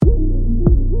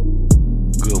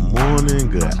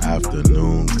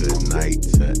afternoon, good night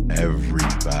to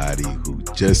everybody who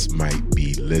just might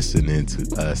be listening to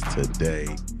us today.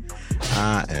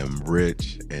 I am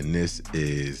Rich, and this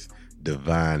is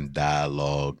Divine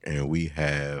Dialogue, and we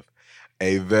have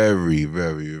a very,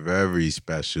 very, very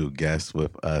special guest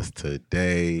with us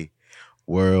today.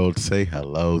 World, say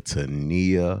hello to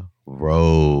Nia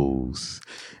Rose.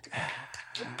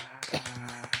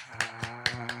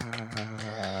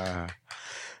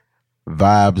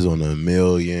 Vibes on a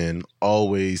million,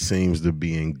 always seems to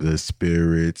be in good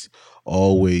spirits,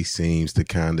 always seems to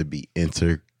kind of be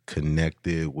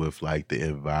interconnected with like the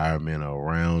environment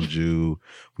around you.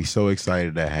 We so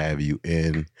excited to have you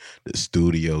in the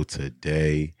studio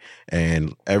today.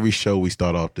 And every show we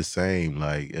start off the same,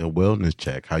 like a wellness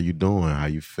check. How you doing? How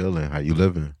you feeling? How you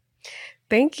living?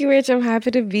 Thank you, Rich. I'm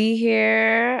happy to be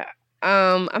here.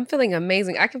 I'm feeling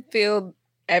amazing. I can feel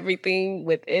everything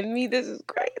within me. This is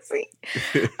crazy.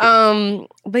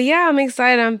 But yeah, I'm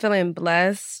excited. I'm feeling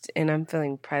blessed and I'm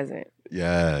feeling present.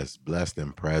 Yes, blessed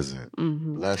and present.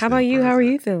 Mm-hmm. Blessed How about and you? How are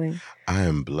present. you feeling? I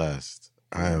am blessed.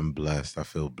 I am blessed. I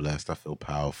feel blessed. I feel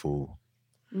powerful.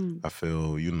 I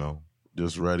feel,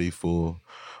 just ready for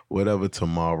whatever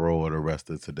tomorrow or the rest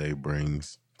of today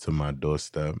brings to my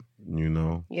doorstep,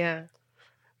 Yeah.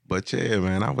 But yeah,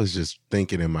 man, I was just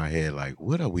thinking in my head, like,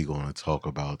 what are we going to talk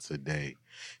about today?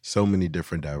 So many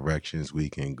different directions we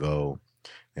can go.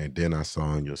 And then I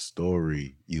saw in your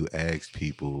story, you asked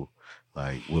people,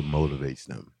 like, what motivates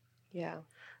them. Yeah.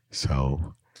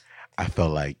 So I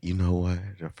felt like, you know what?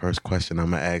 The first question I'm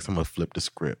going to ask, I'm going to flip the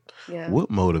script. Yeah. What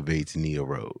motivates Nia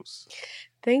Rose?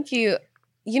 Thank you.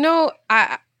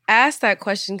 I asked that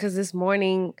question because this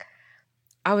morning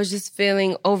I was just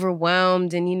feeling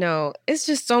overwhelmed and, it's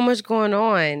just so much going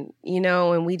on,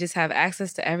 and we just have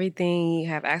access to everything. You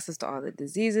have access to all the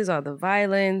diseases, all the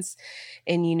violence,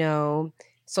 and,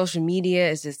 social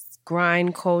media is this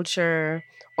grind culture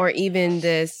or even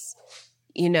this,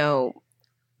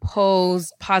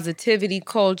 positivity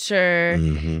culture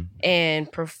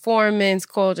and performance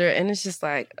culture. And it's just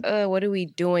like, what are we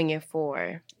doing it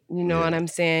for? You know what I'm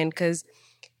saying? Because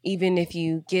even if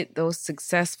you get those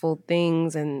successful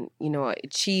things and,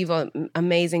 achieve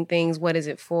amazing things, what is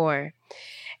it for?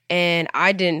 And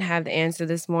I didn't have the answer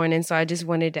this morning. So I just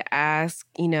wanted to ask,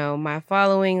 my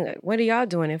following, like, what are y'all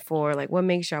doing it for? Like, what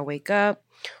makes y'all wake up?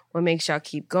 What makes y'all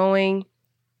keep going?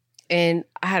 And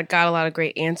I had got a lot of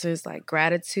great answers like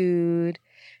gratitude,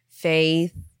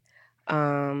 faith,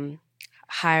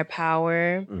 higher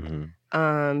power,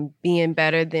 being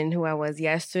better than who I was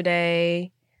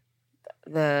yesterday,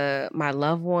 my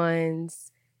loved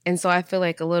ones. And so I feel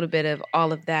like a little bit of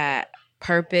all of that.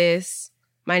 Purpose.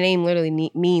 My name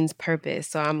literally means purpose.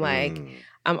 So I'm like,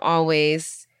 I'm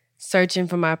always searching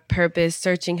for my purpose,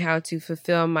 searching how to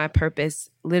fulfill my purpose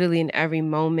literally in every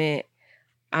moment.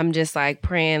 I'm just like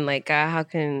praying like, God, how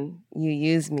can you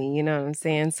use me? You know what I'm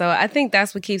saying? So I think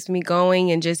that's what keeps me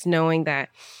going, and just knowing that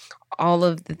all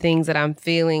of the things that I'm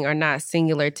feeling are not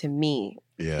singular to me.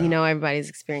 Yeah. Everybody's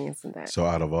experiencing that. So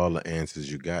out of all the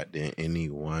answers you got, did any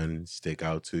one stick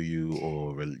out to you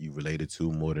or you related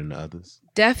to more than the others?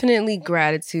 Definitely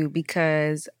gratitude,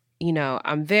 because,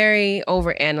 I'm very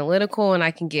over analytical and I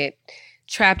can get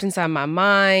trapped inside my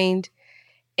mind,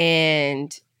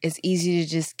 and it's easy to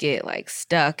just get like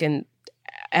stuck in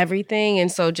everything.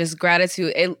 And so just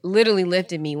gratitude, it literally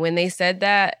lifted me. When they said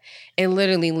that, it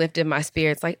literally lifted my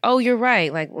spirits. Like, oh, you're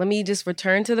right. Like, let me just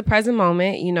return to the present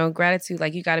moment. Gratitude,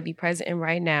 like you got to be present in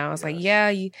right now. It's like, yeah,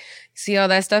 you see all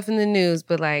that stuff in the news,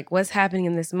 but like what's happening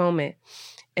in this moment?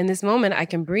 In this moment, I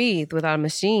can breathe without a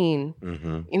machine.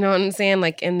 You know what I'm saying?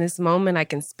 Like in this moment, I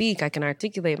can speak, I can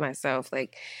articulate myself.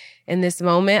 Like in this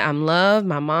moment, I'm loved.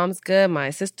 My mom's good. My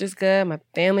sister's good. My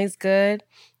family's good.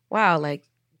 Wow. Like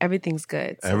everything's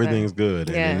good. So everything's good.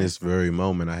 And in this very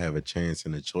moment, I have a chance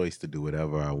and a choice to do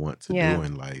whatever I want to do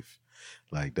in life.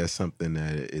 Like that's something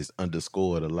that is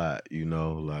underscored a lot,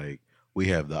 like we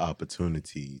have the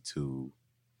opportunity to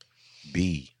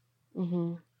be.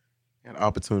 An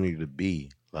opportunity to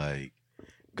be. Like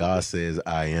God says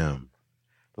I am.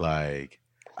 Like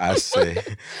I say,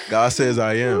 God says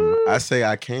I am. I say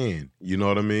I can. You know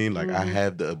what I mean? Like I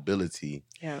have the ability.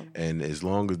 Yeah. And as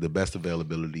long as the best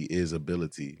availability is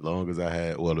ability, long as I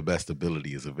have, the best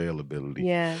ability is availability.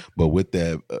 Yeah. But with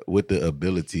that, with the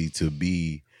ability to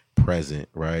be present,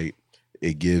 right?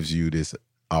 It gives you this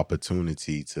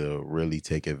opportunity to really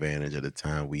take advantage of the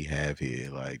time we have here.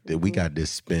 Like that we got this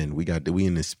spin. We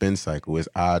in this spin cycle. It's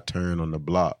our turn on the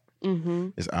block.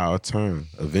 It's our turn.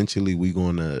 Eventually we're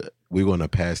gonna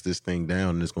pass this thing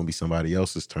down and it's gonna be somebody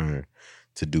else's turn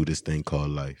to do this thing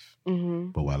called life.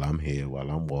 But while I'm here, while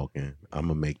I'm walking, I'm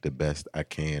gonna make the best I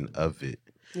can of it.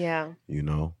 Yeah. You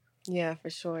know? Yeah, for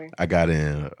sure. I got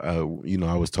in, I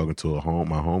was talking to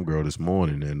my homegirl this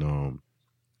morning, and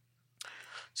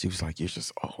she was like, "You're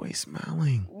just always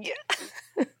smiling."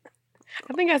 Yeah.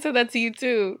 I think I said that to you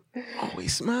too.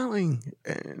 Always smiling.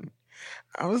 And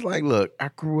I was like, look, I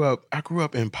grew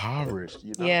up impoverished,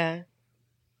 you know? Yeah.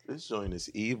 This joint is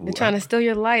evil. They're trying to steal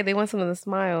your light. They want someone to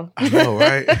smile. I know,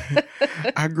 right?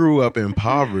 I grew up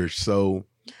impoverished, so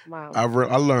wow. I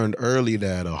learned early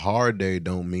that a hard day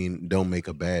don't make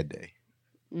a bad day.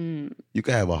 You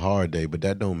can have a hard day, but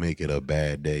that don't make it a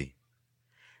bad day.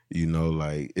 You know,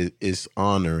 like it's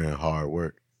honor and hard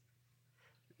work.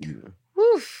 Yeah.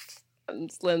 Woof. I'm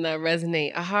just letting that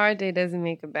resonate. A hard day doesn't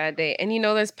make a bad day. And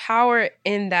there's power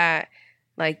in that,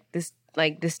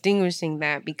 distinguishing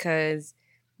that, because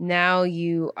now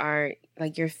you are,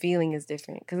 your feeling is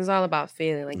different. Because it's all about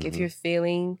feeling. If you're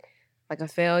feeling like a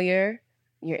failure,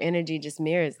 your energy just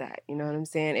mirrors that. You know what I'm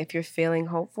saying? If you're feeling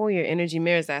hopeful, your energy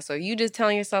mirrors that. So you just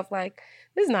telling yourself, this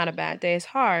is not a bad day. It's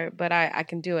hard, but I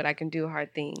can do it. I can do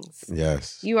hard things.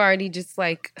 Yes. You already just,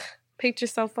 picked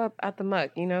yourself up out the muck,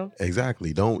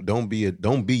 Exactly. Don't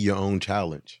be your own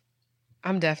challenge.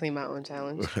 I'm definitely my own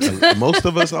challenge. Most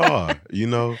of us are,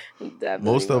 Definitely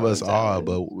most of us are,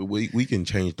 but we can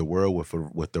change the world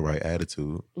with the right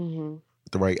attitude. With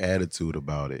the right attitude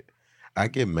about it. I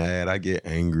get mad, I get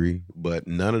angry, but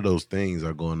none of those things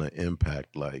are going to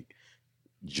impact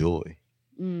joy.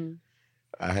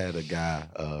 I had a guy,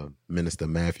 Minister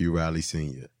Matthew Riley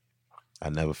Sr. I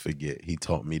never forget. He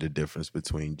taught me the difference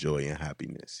between joy and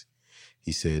happiness.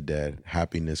 He said that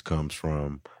happiness comes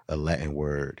from a Latin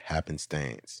word,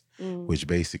 happenstance, which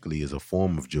basically is a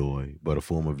form of joy, but a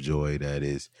form of joy that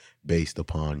is based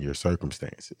upon your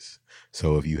circumstances.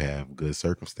 So if you have good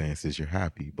circumstances, you're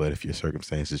happy. But if your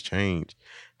circumstances change,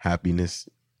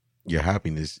 your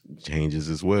happiness changes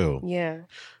as well. Yeah.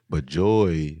 But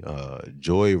joy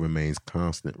remains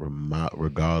constant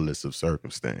regardless of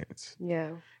circumstance.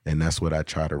 Yeah. And that's what I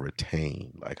try to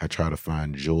retain. I try to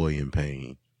find joy in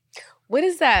pain. What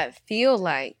does that feel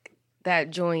like,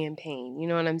 that joy and pain? You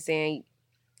know what I'm saying?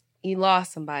 You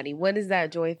lost somebody. What does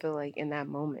that joy feel like in that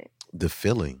moment? The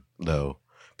feeling, though.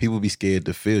 People be scared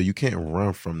to feel. You can't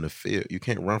run from the feel. You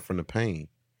can't run from the pain.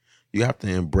 You have to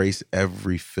embrace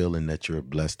every feeling that you're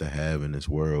blessed to have in this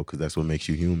world, because that's what makes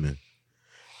you human.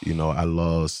 I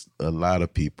lost a lot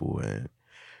of people, and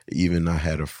even I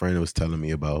had a friend who was telling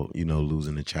me about,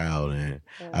 losing a child, and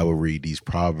I would read these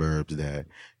proverbs that,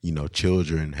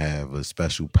 children have a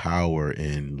special power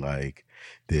in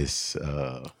this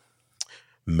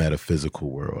metaphysical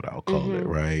world, I'll call it,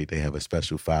 right? They have a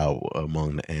special power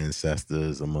among the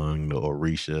ancestors, among the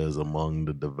orishas, among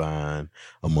the divine,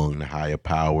 among the higher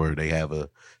power. They have a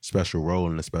special role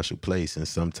in a special place, and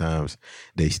sometimes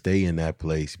they stay in that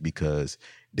place because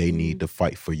they need to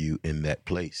fight for you in that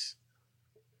place.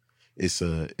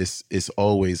 It's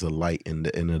always a light in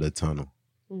the end of the tunnel,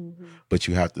 but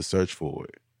you have to search for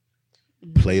it.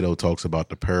 Plato talks about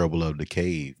the parable of the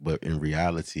cave, but in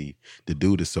reality, the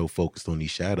dude is so focused on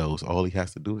these shadows, all he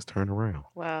has to do is turn around.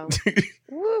 Wow.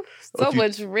 Woo, so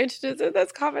much richness in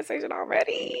this conversation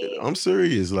already. I'm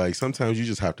serious. Sometimes you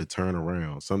just have to turn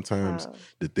around. Sometimes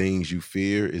the things you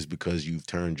fear is because you've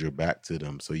turned your back to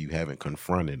them, so you haven't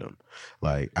confronted them.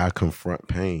 I confront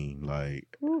pain. I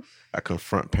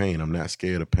confront pain. I'm not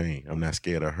scared of pain. I'm not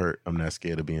scared of hurt. I'm not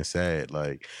scared of being sad.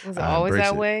 Was it always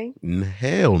that way?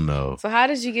 Hell no. So how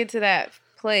did you get to that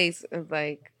place of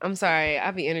I'm sorry,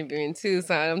 I'll be interviewing too,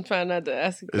 so I'm trying not to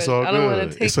ask you questions. It's all good. I don't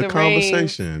want to take it's a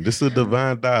conversation. Reins. This is a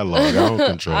divine dialogue. I don't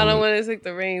control I don't want to take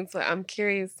the reins. So I'm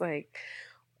curious,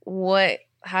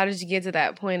 how did you get to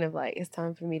that point of it's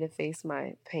time for me to face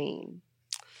my pain?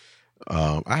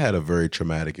 I had a very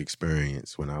traumatic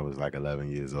experience when I was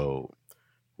 11 years old,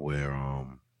 where I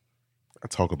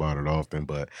talk about it often,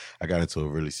 but I got into a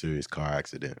really serious car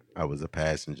accident. I was a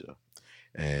passenger,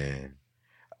 and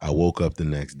I woke up the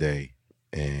next day,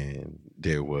 and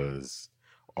there was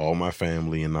all my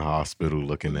family in the hospital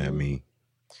looking at me,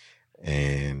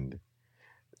 and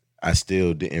I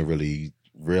still didn't really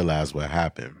realize what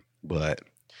happened, but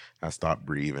I stopped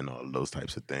breathing, all those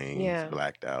types of things,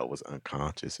 blacked out, was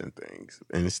unconscious and things.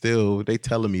 And it's still, they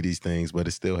telling me these things, but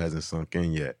it still hasn't sunk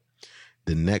in yet.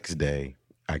 The next day,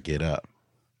 I get up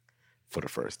for the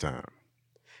first time,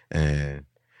 and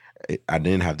I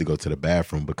didn't have to go to the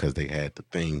bathroom because they had the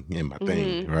thing in my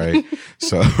thing, right?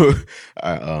 So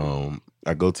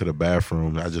I go to the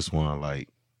bathroom. I just want to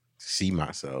see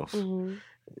myself, and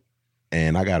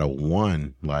I got a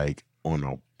 1 on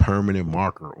a permanent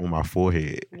marker on my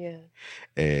forehead. Yeah.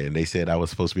 And they said I was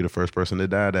supposed to be the first person to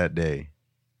die that day.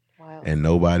 Wow. And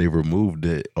nobody removed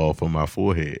it off of my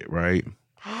forehead, right?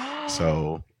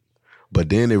 So, but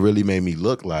then it really made me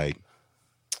look like,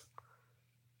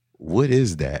 what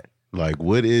is that? Like,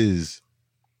 what is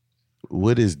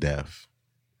death?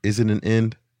 Is it an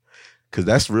end? Because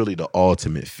that's really the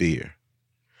ultimate fear.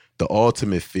 The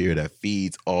ultimate fear that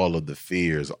feeds all of the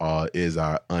fears is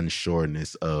our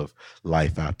unsureness of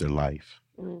life after life.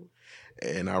 Mm.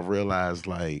 And I realized,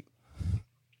 like,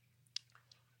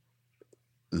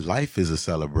 life is a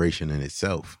celebration in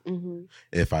itself. Mm-hmm.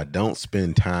 If I don't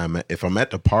spend time, if I'm at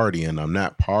the party and I'm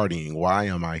not partying, why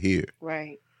am I here?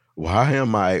 Right. Why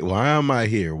am I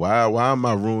here? Why am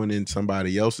I ruining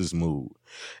somebody else's mood?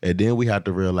 And then we have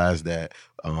to realize that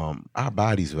our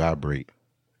bodies vibrate.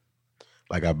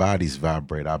 Like, our bodies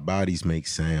vibrate. Our bodies make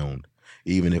sound,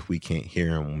 even if we can't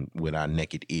hear them with our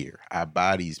naked ear. Our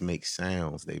bodies make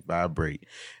sounds. They vibrate,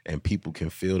 and people can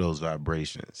feel those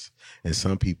vibrations. And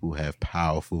some people have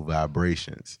powerful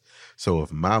vibrations. So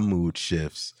if my mood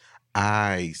shifts,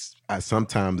 I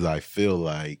sometimes I feel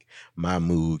like my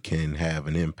mood can have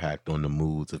an impact on the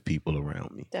moods of people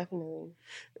around me. Definitely.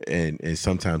 And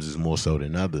sometimes it's more so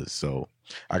than others. So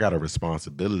I got a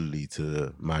responsibility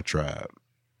to my tribe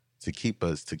to keep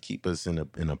us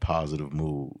in a positive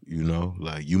mood, you know?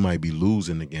 Like, you might be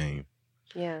losing the game.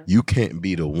 Yeah. You can't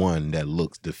be the one that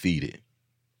looks defeated.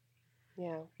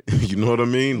 Yeah. You know what I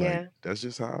mean? Yeah. Like, that's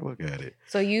just how I look at it.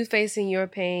 So you facing your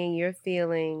pain, your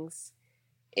feelings,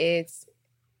 it's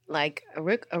like a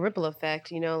ripple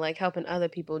effect, you know, like helping other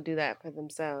people do that for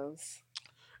themselves.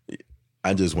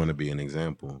 I just want to be an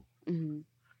example. Mm-hmm.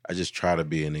 I just try to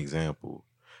be an example.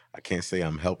 I can't say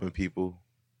I'm helping people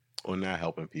or not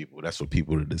helping people. That's for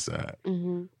people to decide.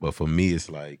 Mm-hmm. But for me, it's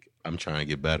like, I'm trying to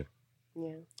get better.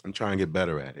 Yeah. I'm trying to get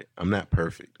better at it. I'm not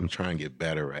perfect. I'm trying to get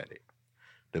better at it.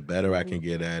 The better I can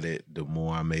get at it, the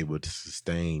more I'm able to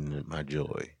sustain my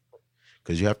joy.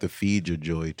 Because you have to feed your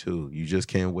joy too. You just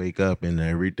can't wake up and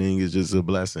everything is just a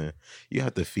blessing. You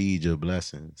have to feed your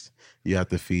blessings. You have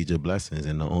to feed your blessings.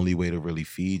 And the only way to really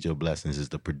feed your blessings is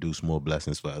to produce more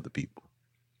blessings for other people.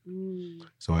 Mm.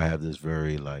 So I have this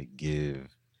very like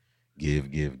give,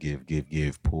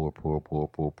 pour,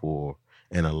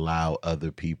 and allow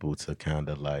other people to kind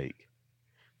of like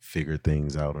figure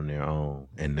things out on their own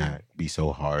and not be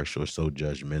so harsh or so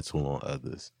judgmental on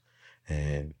others.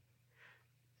 And,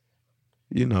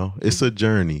 you know, it's a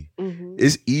journey. Mm-hmm.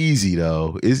 It's easy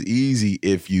though. It's easy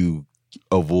if you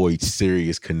avoid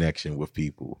serious connection with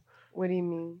people. What do you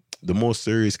mean? The more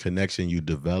serious connection you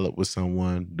develop with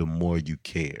someone, the more you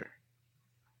care.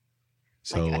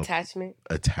 So like attachment?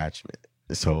 Attachment.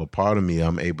 So a part of me,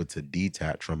 I'm able to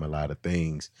detach from a lot of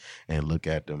things and look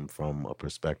at them from a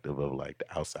perspective of like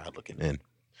the outside looking in.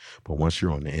 But once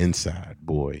you're on the inside,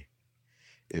 boy,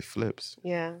 it flips.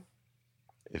 Yeah.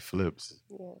 It flips.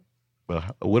 Yeah.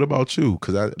 But what about you?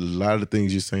 Because a lot of the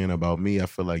things you're saying about me, I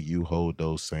feel like you hold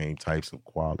those same types of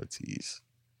qualities.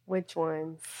 Which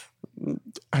ones?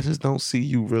 I just don't see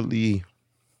you really...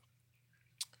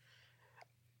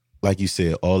 Like you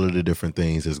said, all of the different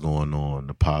things that's going on,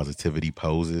 the positivity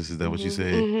poses, is that what you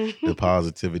said? Mm-hmm. The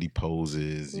positivity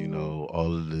poses, you know,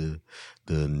 all of the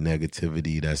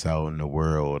negativity that's out in the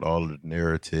world, all of the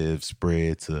narratives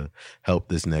spread to help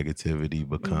this negativity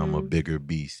become a bigger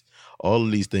beast. All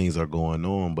of these things are going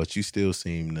on, but you still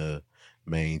seem to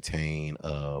maintain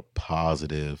a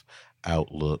positive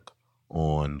outlook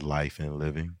on life and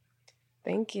living.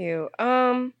 Thank you.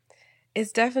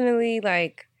 It's definitely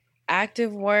like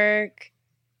active work,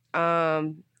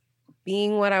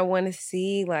 being what I want to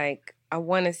see. Like, I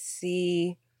want to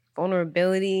see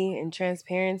vulnerability and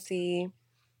transparency.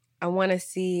 I want to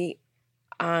see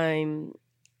I'm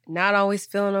not always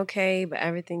feeling okay, but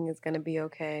everything is going to be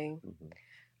okay.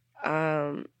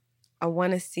 Mm-hmm. I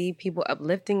want to see people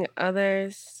uplifting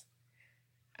others,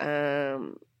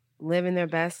 living their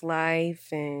best life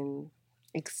and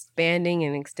expanding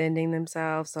and extending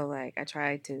themselves. So like I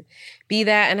try to be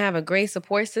that and have a great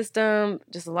support system.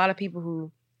 Just a lot of people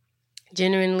who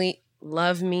genuinely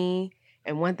love me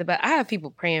and want the best. I have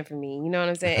people praying for me. You know what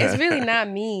I'm saying? It's really not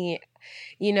me.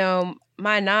 You know,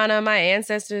 my Nana, my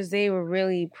ancestors, they were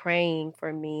really praying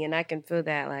for me. And I can feel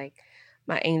that like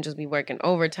my angels be working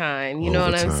overtime. You know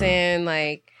what I'm saying?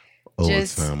 Like,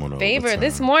 just favor. Overtime.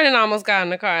 This morning I almost got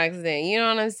in a car accident. You know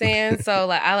what I'm saying? So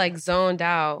like I like zoned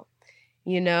out,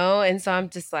 you know? And so I'm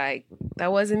just like,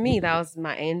 that wasn't me. That was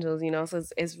my angels, you know? So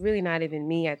it's really not even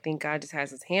me. I think God just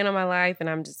has his hand on my life and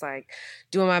I'm just like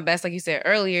doing my best, like you said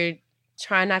earlier,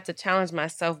 trying not to challenge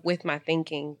myself with my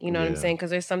thinking. You know what I'm saying?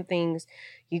 Because there's some things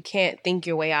you can't think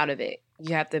your way out of it.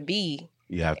 you have to be.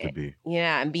 You have to be.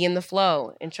 Yeah, and be in the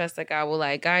flow and trust that God will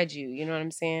like guide you. You know what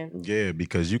I'm saying? Yeah,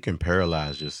 because you can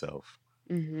paralyze yourself.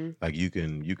 Mm-hmm. Like you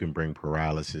can bring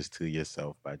paralysis to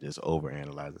yourself by just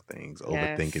overanalyzing things,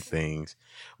 overthinking things,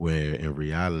 where in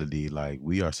reality, like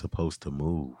we are supposed to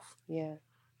move. Yeah.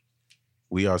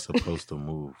 We are supposed to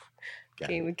move.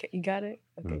 You got it?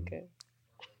 Okay, good.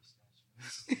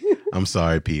 I'm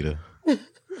sorry, Peter.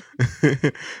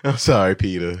 I'm sorry,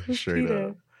 Peter. Who's Straight Peter?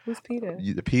 up. Who's Peter?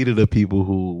 Peter, the people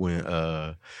who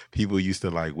when people used to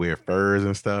like wear furs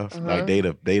and stuff, like they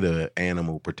the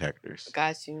animal protectors.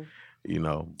 Got you. You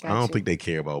know, I don't think they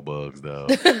care about bugs though.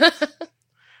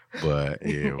 But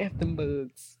yeah, F them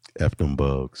bugs. F them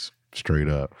bugs, straight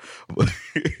up.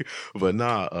 But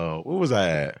nah, what was I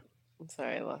at? I'm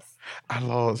sorry, I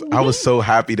lost. I was so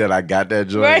happy that I got that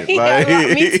joint. Right? Like,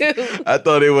 Me too. I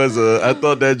thought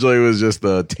that joint was just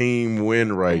a team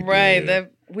win right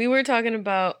there. We were talking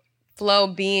about flow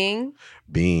being.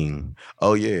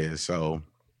 Oh yeah. So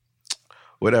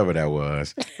whatever that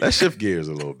was, let's shift gears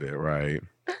a little bit, right?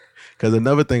 Because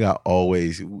another thing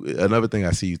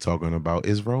I see you talking about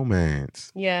is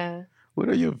romance. Yeah. What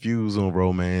are your views on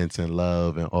romance and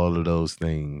love and all of those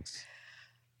things?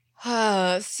 So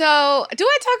do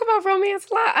I talk about romance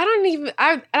a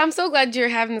lot? I'm so glad you're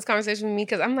having this conversation with me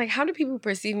because I'm like, how do people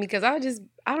perceive me? Because I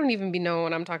don't even be knowing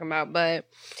what I'm talking about. But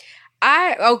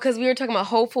because we were talking about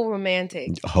hopeful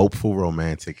romantic. Hopeful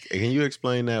romantic. Can you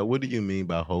explain that? What do you mean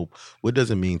by hope? What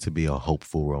does it mean to be a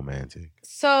hopeful romantic?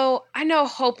 So I know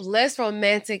hopeless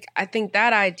romantic. I think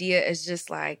that idea is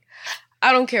just like,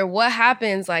 I don't care what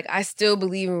happens. Like, I still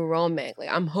believe in romance.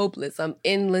 Like, I'm hopeless. I'm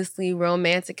endlessly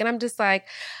romantic. And I'm just like,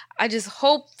 I just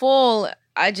hopeful.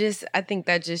 I think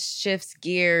that just shifts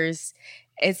gears.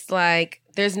 It's like,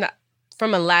 there's not,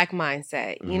 from a lack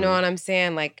mindset. You know what I'm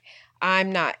saying? Like,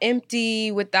 I'm not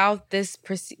empty without this,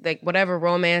 like, whatever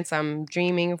romance I'm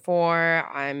dreaming for,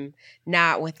 I'm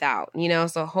not without, you know?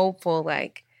 So hopeful,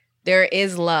 like, there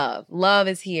is love. Love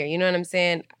is here. You know what I'm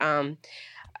saying?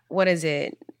 What is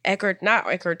it? Not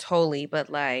Eckhart Tolle, but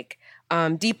like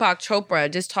Deepak Chopra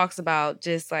just talks about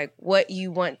just like what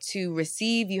you want to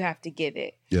receive, you have to give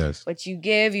it. Yes. What you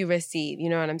give, you receive. You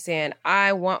know what I'm saying?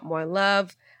 I want more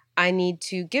love. I need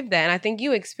to give that. And I think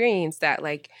you experienced that.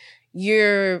 Like,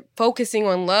 you're focusing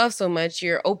on love so much,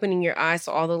 you're opening your eyes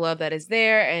to all the love that is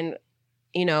there and,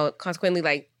 you know, consequently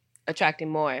like attracting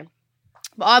more.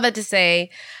 But all that to say,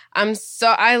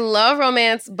 I love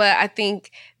romance, but I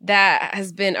think that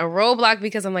has been a roadblock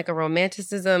because I'm like a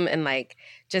romanticism and like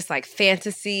just like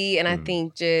fantasy. And I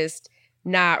think just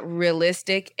not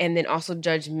realistic and then also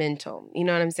judgmental. You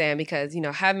know what I'm saying? Because, you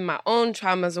know, having my own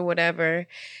traumas or whatever,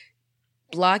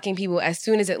 blocking people as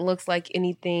soon as it looks like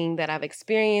anything that I've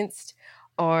experienced,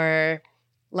 or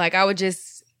like I would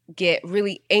just get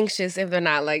really anxious if they're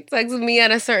not like texting me at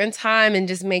a certain time and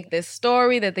just make this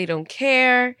story that they don't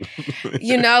care,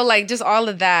 you know, like just all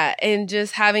of that and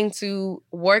just having to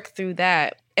work through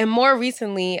that. And more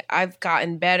recently, I've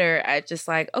gotten better at just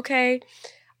like, okay,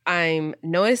 I'm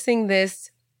noticing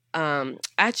this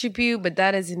attribute, but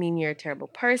that doesn't mean you're a terrible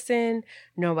person.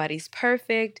 Nobody's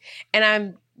perfect. And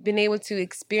I'm been able to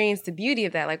experience the beauty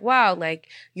of that. Like, wow, like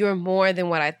you're more than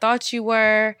what I thought you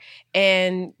were.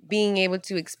 And being able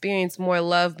to experience more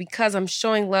love because I'm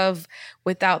showing love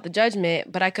without the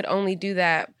judgment, but I could only do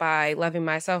that by loving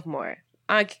myself more.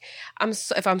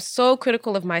 If I'm so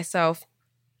critical of myself,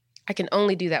 I can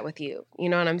only do that with you. You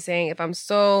know what I'm saying? If I'm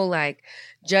so like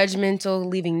judgmental,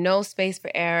 leaving no space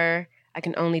for error, I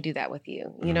can only do that with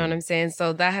you. You know what I'm saying?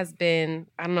 So that has been,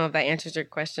 I don't know if that answers your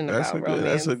question about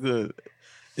romance.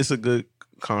 It's a good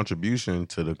contribution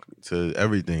to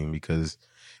everything because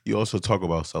you also talk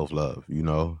about self-love, you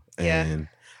know? And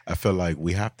I feel like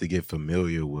we have to get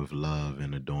familiar with love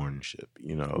and adornship,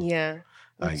 you know? Yeah.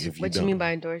 Like what do you mean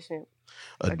by adornment?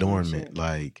 Adornment,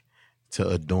 like to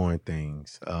adorn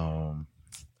things. I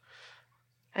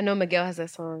know Miguel has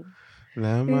that song.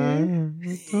 Let my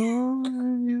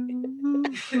adorn you.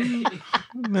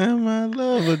 Let my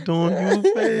love adorn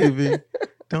you, baby.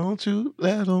 Don't you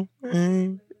let them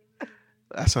hang.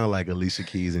 I sound like Alicia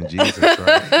Keys and Jesus,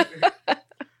 right?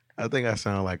 I think I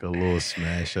sound like a little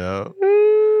smash up.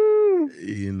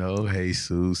 You know,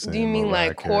 Jesus. Do you mean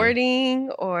like courting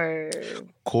or?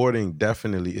 Courting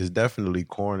is definitely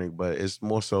courting, but it's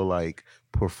more so like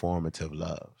performative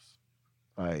love.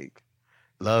 Like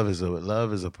love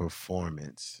is a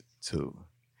performance too.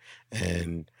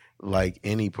 And like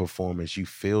any performance, you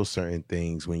feel certain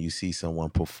things when you see someone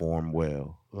perform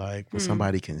well. Like when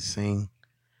somebody can sing,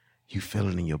 you feel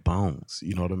it in your bones.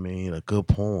 You know what I mean? A good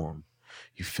poem,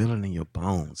 you feel it in your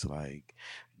bones. Like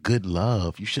good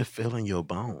love you should feel in your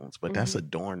bones, but that's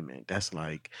adornment. That's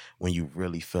like when you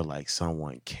really feel like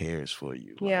someone cares for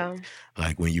you. Yeah.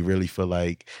 Like when you really feel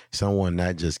like someone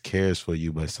not just cares for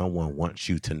you, but someone wants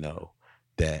you to know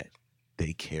that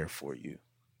they care for you.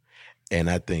 And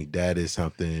I think that is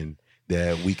something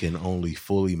that we can only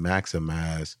fully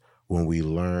maximize when we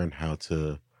learn how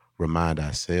to remind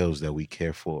ourselves that we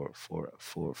care for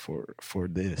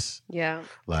this. Yeah.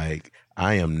 Like,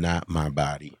 I am not my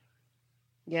body.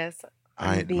 Yes.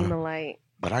 I'm a beam of light.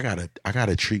 But I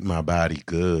gotta treat my body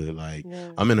good. Like,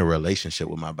 I'm in a relationship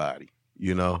with my body.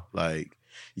 You know, like,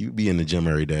 you be in the gym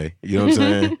every day. You know what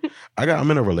I'm saying? I'm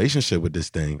in a relationship with this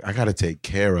thing. I gotta take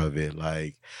care of it.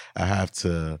 Like, I have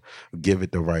to give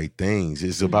it the right things.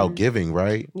 It's about giving,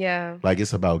 right? Yeah. Like,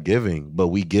 it's about giving, but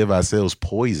we give ourselves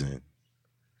poison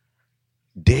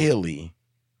daily.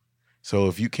 So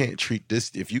if you can't treat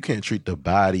the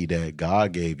body that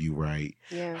God gave you right,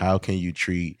 how can you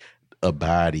treat a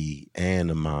body and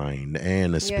a mind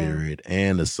and a spirit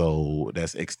and a soul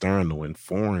that's external and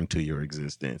foreign to your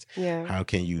existence? Yeah. How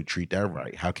can you treat that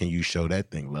right? How can you show that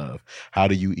thing love? How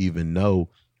do you even know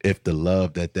if the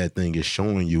love that thing is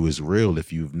showing you is real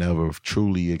if you've never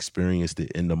truly experienced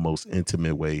it in the most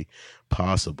intimate way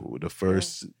possible? The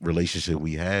first relationship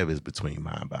we have is between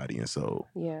mind, body, and soul.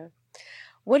 Yeah.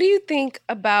 What do you think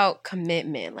about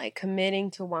commitment, like committing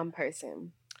to one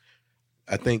person?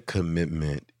 I think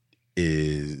commitment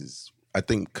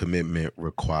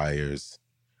requires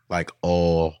like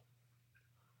all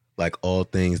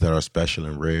things that are special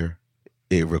and rare,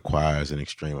 it requires an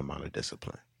extreme amount of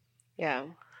discipline. Yeah.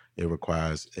 It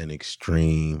requires an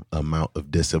extreme amount of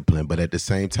discipline. But at the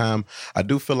same time, I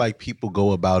do feel like people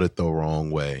go about it the wrong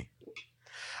way.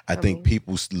 I think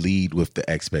people lead with the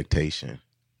expectation.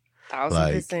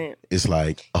 1,000%. It's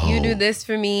like, oh, you do this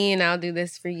for me and I'll do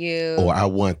this for you. Or I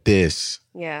want this.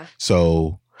 Yeah.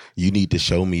 So you need to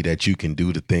show me that you can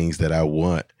do the things that I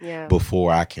want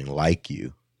before I can like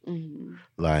you. Mm-hmm.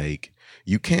 Like,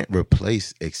 you can't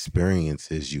replace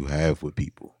experiences you have with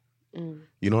people.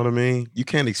 You know what I mean? You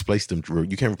can't replace them.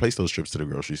 You can't replace those trips to the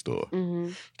grocery store.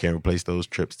 You can't replace those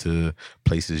trips to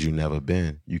places you've never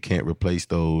been. You can't replace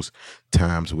those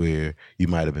times where you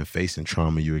might have been facing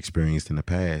trauma you experienced in the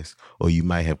past, or you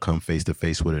might have come face to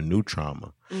face with a new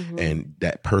trauma, and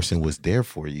that person was there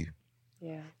for you.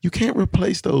 Yeah. You can't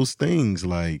replace those things.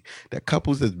 Like, that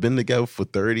couples that's been together for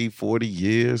 30, 40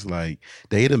 years, like,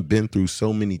 they done been through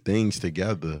so many things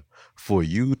together. For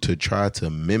you to try to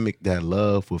mimic that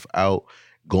love without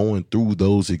going through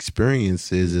those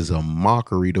experiences is a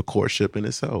mockery to courtship in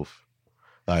itself.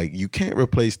 Like, you can't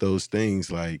replace those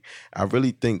things. Like, I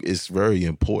really think it's very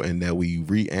important that we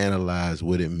reanalyze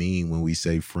what it means when we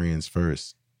say friends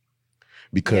first.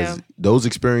 Because those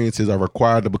experiences are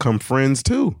required to become friends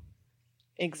too.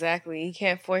 Exactly. You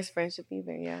can't force friendship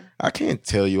either, yeah. I can't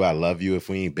tell you I love you if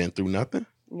we ain't been through nothing.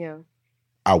 Yeah.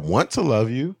 I want to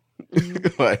love you.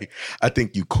 Like, I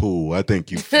think you cool. I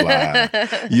think you fly.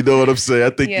 You know what I'm saying? I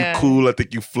think you cool. I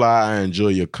think you fly. I enjoy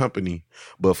your company.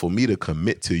 But for me to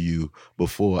commit to you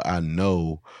before I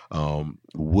know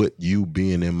what you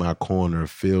being in my corner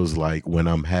feels like when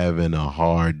I'm having a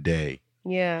hard day.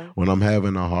 Yeah. When I'm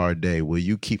having a hard day, will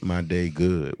you keep my day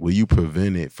good? Will you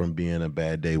prevent it from being a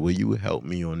bad day? Will you help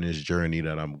me on this journey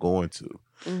that I'm going to?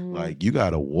 Like, you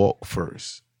got to walk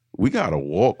first. We got to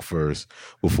walk first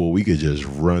before we could just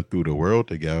run through the world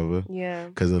together. Yeah.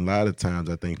 Because a lot of times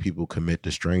I think people commit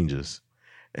to strangers.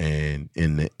 And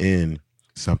in the end,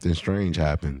 something strange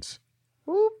happens.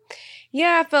 Ooh.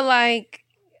 Yeah, I feel like,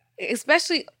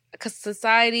 especially because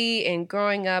society and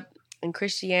growing up in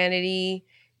Christianity,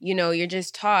 you know, you're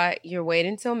just taught you're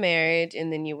waiting until marriage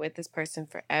and then you're with this person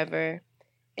forever.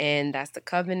 And that's the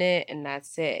covenant and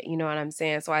that's it. You know what I'm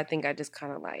saying? So I think I just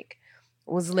kind of like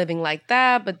was living like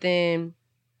that. But then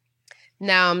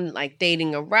now I'm like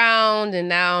dating around and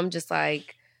now I'm just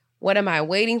like, what am I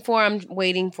waiting for? I'm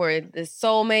waiting for the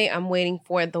soulmate. I'm waiting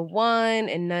for the one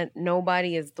and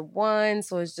nobody is the one.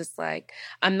 So it's just like,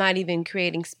 I'm not even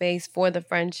creating space for the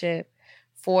friendship,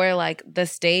 for like the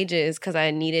stages, because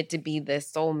I needed to be the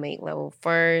soulmate level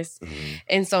first.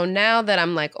 And so now that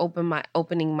I'm like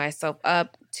opening myself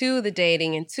up to the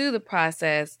dating and to the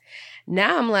process,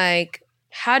 now I'm like,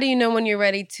 how do you know when you're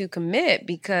ready to commit?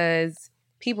 Because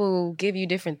people give you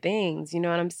different things. You know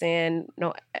what I'm saying?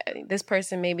 No, this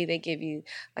person, maybe they give you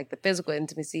like the physical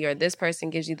intimacy, or this person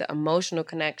gives you the emotional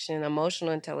connection,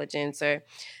 emotional intelligence, or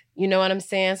you know what I'm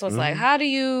saying? So it's like, how do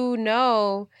you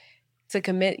know to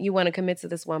commit? You want to commit to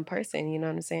this one person. You know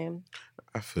what I'm saying?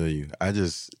 I feel you.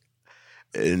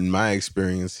 In my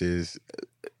experiences,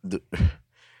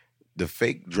 the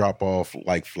fake drop off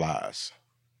like flies.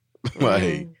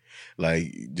 like,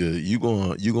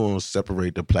 Mm. you gonna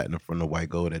separate the platinum from the white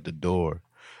gold at the door,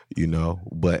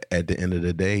 But at the end of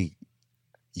the day,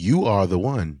 you are the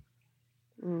one.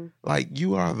 Mm. Like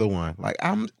you are the one. Like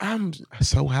I'm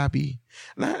so happy.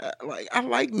 And I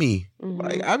like me.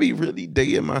 Like Mm-hmm. I be really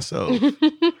digging myself.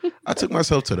 I took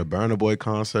myself to the Burna Boy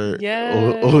concert on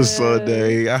Yes.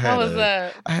 Sunday. How was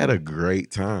that? I had a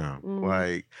great time. Mm.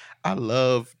 Like I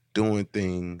love doing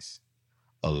things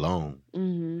alone.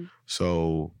 Mm-hmm.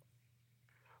 So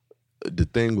the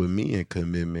thing with me and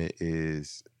commitment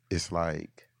is it's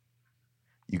like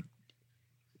you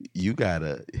you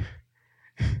gotta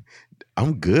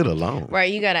I'm good alone.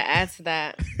 Right, you gotta add to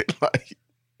that. Like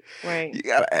Right. you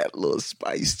gotta add a little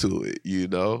spice to it,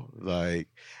 Like,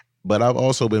 but I've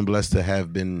also been blessed to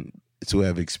have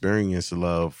experienced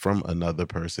love from another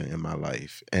person in my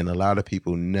life, and a lot of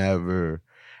people never,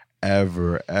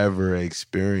 ever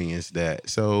experience that.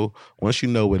 So once you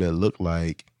know what it looked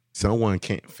like, someone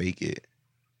can't fake it.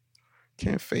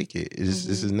 Can't fake it. This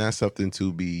is not something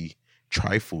to be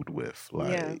trifled with.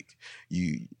 Like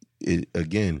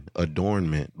again,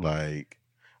 adornment,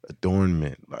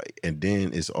 and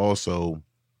then it's also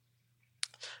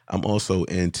I'm also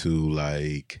into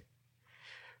like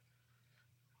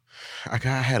I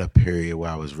had a period where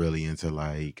I was really into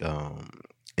like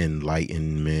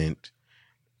enlightenment,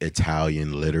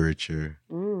 Italian literature.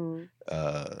 Mm.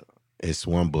 It's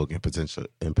one book in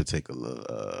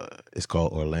particular. It's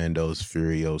called Orlando's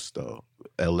Furioso,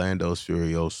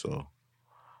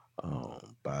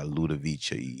 by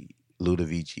Ludovici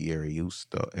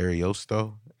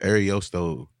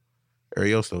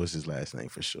Ariosto is his last name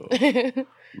for sure. What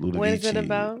is it Ludovici.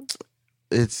 about?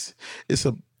 It's it's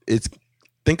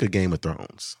think of Game of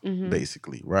Thrones,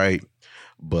 basically, right?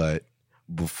 But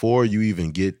before you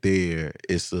even get there,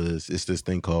 it's this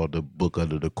thing called the Book of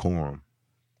the Decorum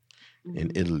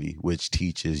in Italy, which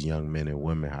teaches young men and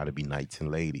women how to be knights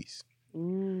and ladies.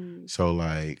 So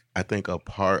like I think a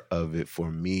part of it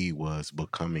for me was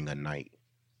becoming a knight.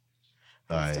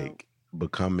 Like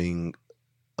becoming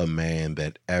a man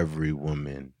that every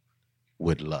woman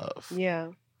would love. Yeah.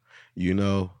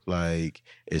 Like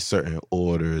it's certain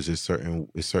orders, it's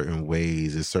certain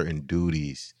ways, it's certain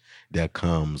duties that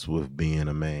comes with being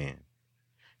a man.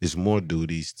 There's more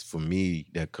duties for me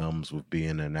that comes with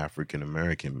being an African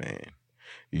American man.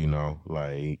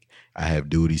 Like I have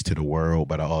duties to the world,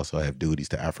 but I also have duties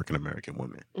to African American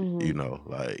women.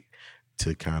 Like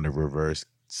to kind of reverse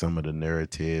some of the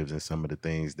narratives and some of the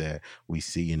things that we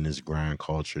see in this grind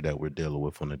culture that we're dealing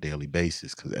with on a daily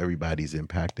basis, because everybody's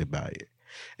impacted by it.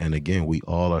 And again, we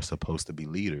all are supposed to be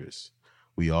leaders.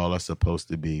 We all are supposed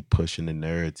to be pushing the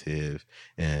narrative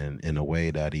and in a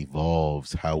way that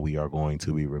evolves how we are going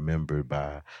to be remembered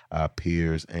by our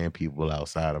peers and people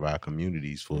outside of our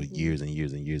communities for years and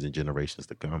years and years and generations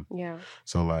to come. Yeah.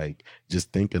 So like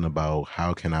just thinking about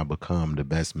how can I become the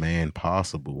best man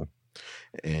possible,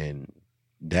 and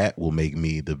that will make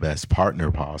me the best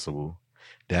partner possible.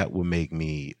 That will make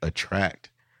me attract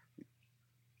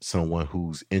someone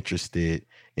who's interested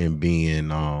in being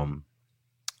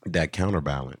that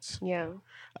counterbalance. Yeah.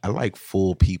 I like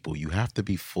full people. You have to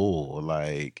be full.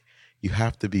 Like you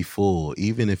have to be full.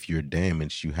 Even if you're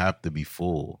damaged, you have to be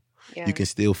full. Yeah. You can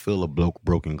still feel a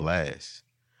broken glass.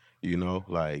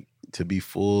 Like to be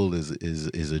full is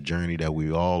a journey that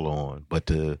we all on,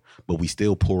 but we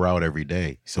still pour out every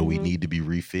day. So we need to be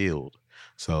refilled.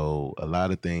 So a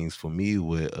lot of things for me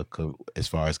with as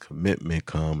far as commitment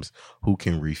comes, who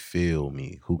can refill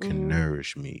me, who can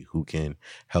nourish me, who can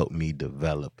help me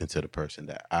develop into the person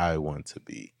that I want to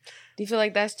be. Do you feel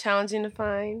like that's challenging to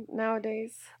find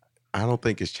nowadays? I don't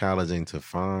think it's challenging to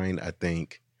find. I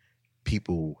think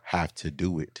people have to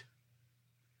do it.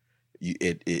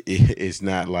 It's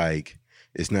not like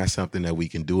it's not something that we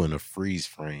can do in a freeze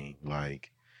frame.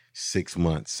 Like 6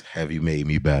 months, have you made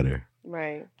me better?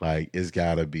 Right. Like it's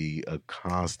got to be a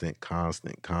constant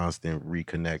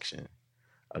reconnection,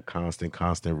 a constant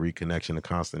reconnection, a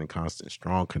constant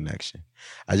strong connection.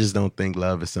 I just don't think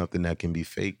love is something that can be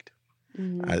faked.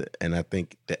 I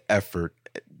think the effort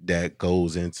that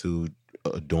goes into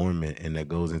adornment and that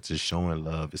goes into showing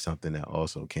love is something that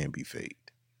also can't be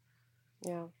faked.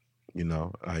 Yeah.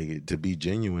 Like to be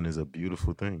genuine is a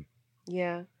beautiful thing.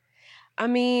 Yeah. I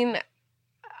mean,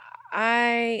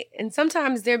 and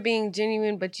sometimes they're being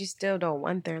genuine, but you still don't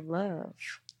want their love.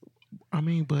 I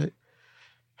mean, but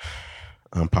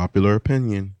unpopular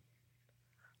opinion.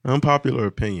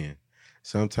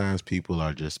 Sometimes people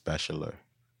are just specialer.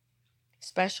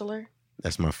 Specialer?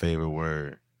 That's my favorite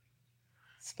word.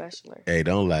 Specialer. Hey,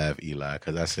 don't laugh, Eli,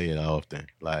 because I say it often.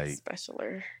 Like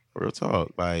specialer. Real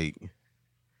talk. Like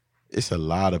It's a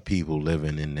lot of people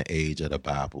living in the age of the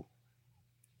Bible.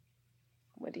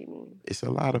 What do you mean? It's a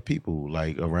lot of people,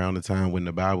 like around the time when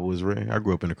the Bible was written. I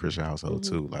grew up in a Christian household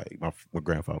too. Like my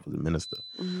grandfather was a minister.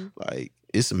 Like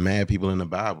it's some mad people in the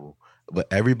Bible, but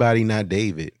everybody not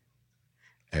David.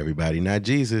 Everybody not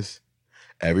Jesus.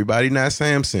 Everybody not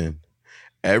Samson.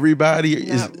 Everybody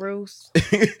is not Bruce.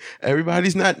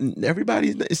 Everybody's not.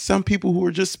 Everybody's some people who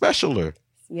are just specialer.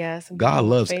 Yeah, God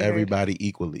loves everybody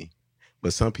equally,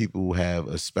 but some people have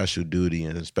a special duty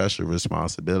and a special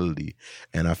responsibility.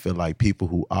 And I feel like people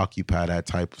who occupy that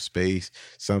type of space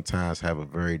sometimes have a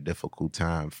very difficult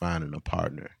time finding a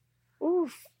partner.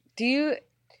 Oof.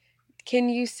 Can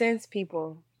you sense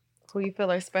people who you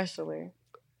feel are specialer?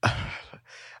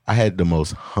 I had the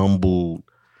most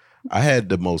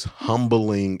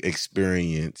humbling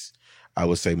experience, I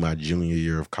would say, my junior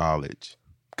year of college,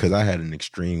 because I had an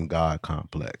extreme God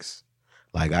complex.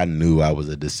 Like, I knew I was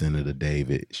a descendant of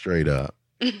David, straight up.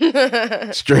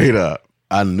 Straight up.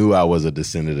 I knew I was a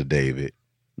descendant of David.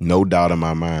 No doubt in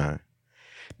my mind.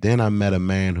 Then I met a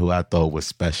man who I thought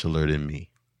was specialer than me.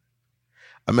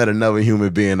 I met another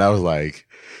human being. I was like,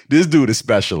 this dude is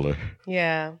specialer.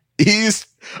 Yeah. He's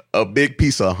a big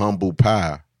piece of humble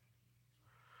pie.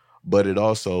 But it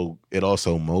also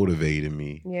motivated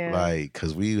me. Yeah. Like,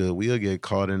 because we'll get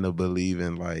caught into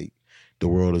believing like the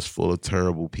world is full of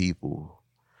terrible people.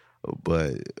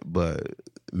 But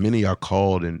many are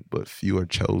called but few are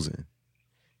chosen.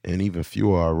 And even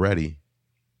fewer are ready.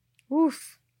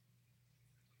 Oof.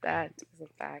 That is a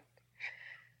fact.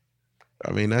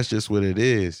 I mean, that's just what it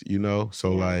is, you know?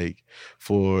 So like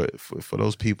for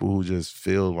those people who just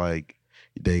feel like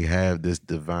they have this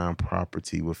divine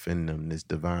property within them, this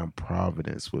divine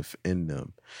providence within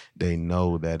them, they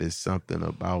know that it's something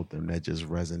about them that just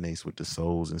resonates with the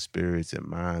souls and spirits and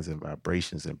minds and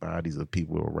vibrations and bodies of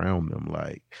people around them.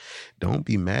 Like, don't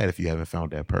be mad if you haven't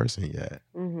found that person yet.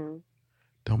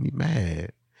 Don't be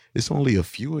mad. It's only a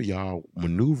few of y'all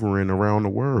maneuvering around the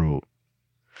world.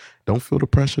 Don't feel the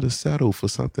pressure to settle for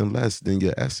something less than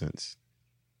your essence.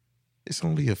 It's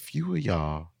only a few of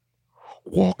y'all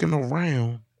walking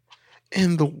around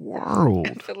in the world.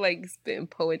 I feel like spitting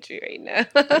poetry right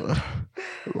now.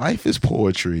 Life is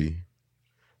poetry.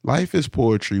 Life is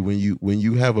poetry. When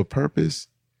you have a purpose,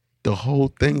 the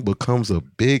whole thing becomes a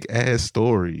big ass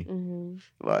story.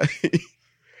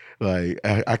 Like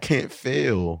I can't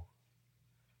fail.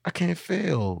 I can't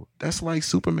fail. That's like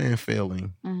Superman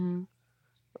failing.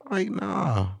 Like,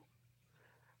 nah.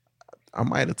 I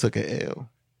might have took an L.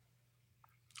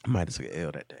 I might have took an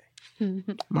L that day.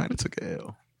 Might have took an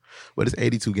L. But it's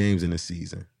 82 games in the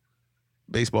season.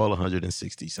 Baseball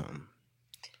 160 something.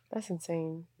 That's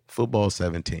insane. Football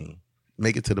 17.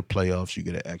 Make it to the playoffs, you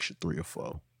get an extra 3 or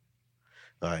 4.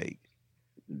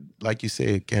 Like you said,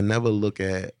 you can never look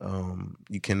at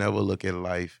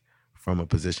life from a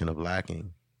position of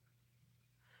lacking.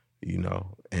 You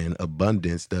know, and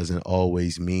abundance doesn't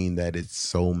always mean that it's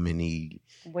so many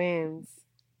wins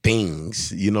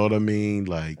things. You know what I mean?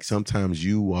 Like, sometimes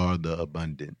you are the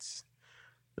abundance.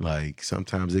 Like,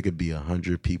 sometimes it could be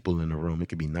 100 people in the room. It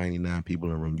could be 99 people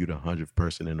in the room. You're the 100th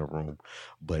person in the room,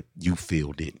 but you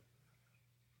filled it.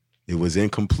 It was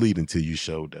incomplete until you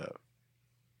showed up.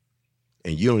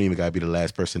 And you don't even got to be the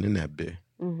last person in that bit.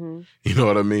 You know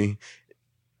what I mean?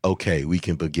 Okay, we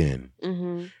can begin.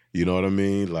 You know what I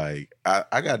mean? Like,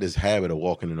 I got this habit of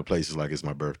walking into places like it's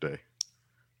my birthday.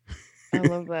 I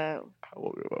love that.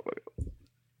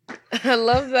 I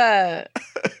love that.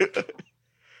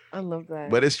 I love that.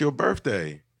 But it's your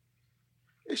birthday.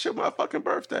 It's your motherfucking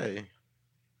birthday.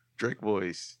 Drake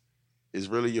voice. It's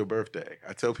really your birthday.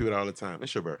 I tell people that all the time.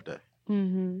 It's your birthday.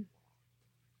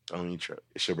 Don't even trip.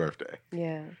 It's your birthday.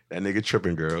 Yeah. That nigga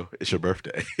tripping, girl. It's your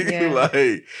birthday. Yeah.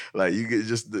 like you get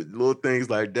just the little things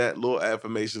like that, little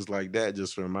affirmations like that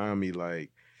just remind me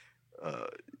like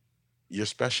you're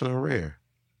special and rare.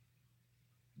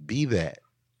 Be that.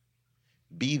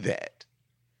 Be that.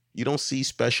 You don't see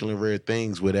special and rare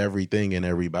things with everything and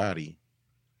everybody.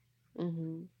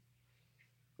 You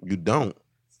don't.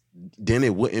 Then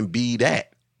it wouldn't be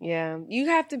that. Yeah. You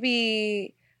have to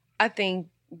be, I think,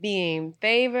 being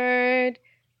favored,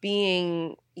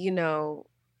 being,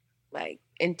 like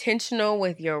intentional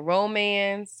with your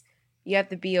romance. You have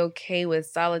to be okay with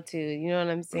solitude. You know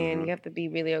what I'm saying? You have to be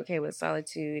really okay with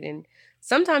solitude. And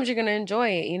sometimes you're going to enjoy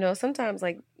it. Sometimes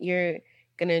like you're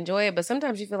going to enjoy it, but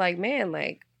sometimes you feel like, man,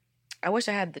 like, I wish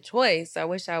I had the choice. I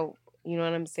wish you know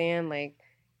what I'm saying? Like,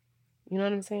 you know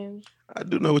what I'm saying? I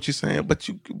do know what you're saying, but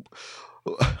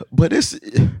it's...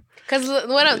 Because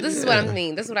this is what I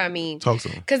mean. This is what I mean. Talk to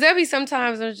them. Because there'll be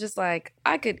sometimes it's just like,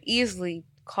 I could easily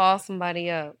call somebody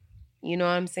up you know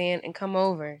what I'm saying, and come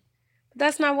over. But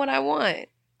that's not what I want.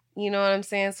 You know what I'm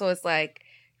saying? So it's like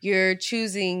you're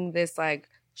choosing this like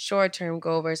short-term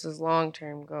goal versus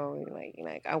long-term goal.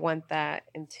 Like I want that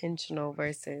intentional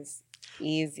versus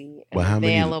easy and But how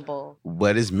many? available.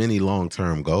 But it's many long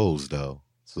term goals though.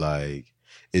 It's like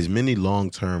it's many long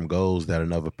term goals that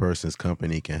another person's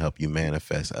company can help you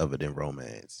manifest other than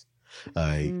romance.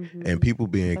 Like, and people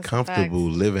being That's comfortable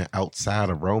facts. living outside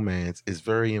of romance is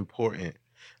very important.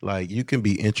 Like, you can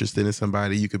be interested in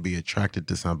somebody, you could be attracted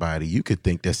to somebody, you could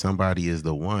think that somebody is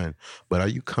the one, but are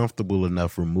you comfortable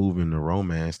enough removing the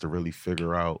romance to really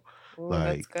figure out, Ooh,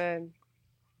 that's like, good.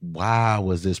 why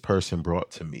was this person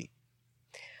brought to me?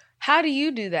 How do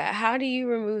you do that? How do you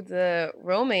remove the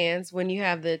romance when you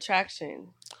have the attraction?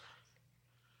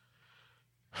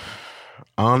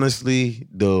 Honestly,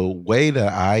 the way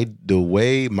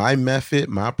my method,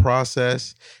 my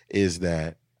process is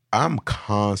that I'm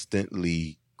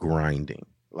constantly grinding.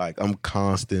 Like, I'm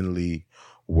constantly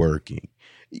working.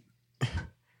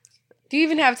 Do you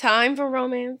even have time for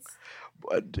romance?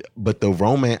 But the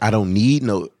romance, I won't need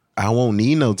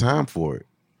no time for it.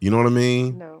 You know what I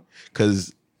mean? No.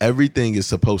 Because everything is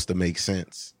supposed to make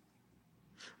sense.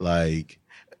 Like,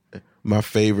 one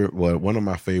of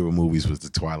my favorite movies was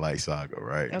the Twilight Saga,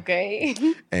 right? Okay.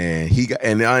 And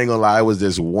I ain't gonna lie, it was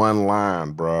this one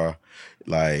line, bruh,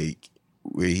 like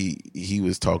where he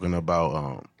was talking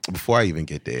about before I even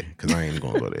get there, because I ain't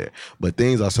gonna go there. But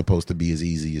things are supposed to be as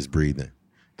easy as breathing.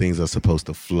 Things are supposed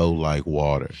to flow like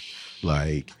water.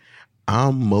 Like,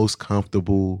 I'm most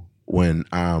comfortable when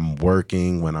I'm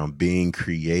working, when I'm being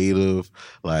creative.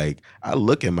 Like, I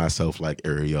look at myself like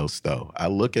Ariosto. I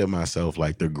look at myself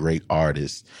like the great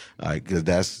artist. Like, because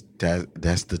that's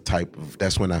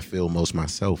when I feel most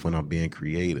myself, when I'm being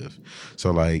creative.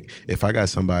 So, like, if I got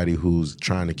somebody who's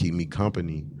trying to keep me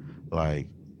company, like,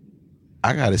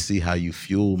 I got to see how you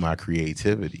fuel my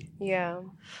creativity. Yeah.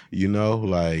 You know,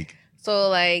 like. So,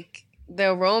 like,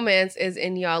 the romance is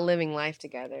in y'all living life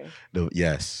together.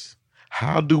 Yes.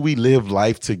 How do we live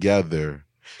life together?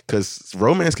 Because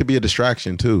romance could be a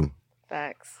distraction too.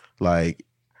 Facts. Like,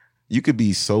 you could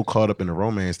be so caught up in the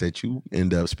romance that you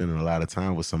end up spending a lot of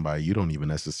time with somebody you don't even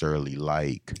necessarily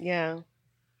like. Yeah.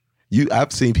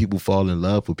 I've seen people fall in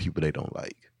love with people they don't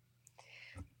like.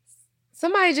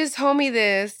 Somebody just told me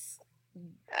this.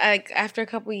 Like, after a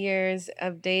couple years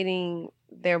of dating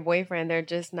their boyfriend, they're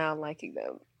just now liking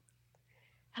them.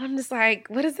 And I'm just like,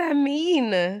 what does that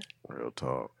mean? Real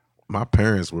talk. My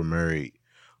parents were married.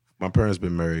 My parents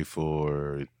been married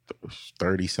for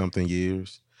 30 something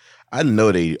years. I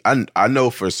know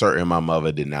for certain my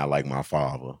mother did not like my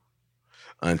father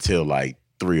until like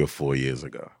 3 or 4 years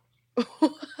ago.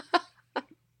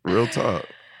 Real talk.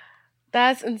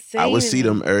 That's insane. I would see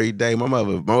them every day. My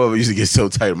mother used to get so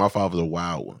tight. My father was a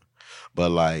wild one.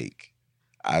 But like,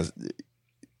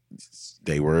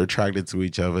 they were attracted to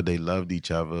each other. They loved each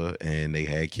other, and they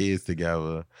had kids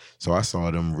together. So I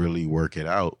saw them really work it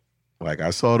out. Like,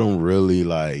 I saw them really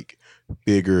like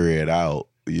figure it out.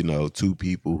 You know, two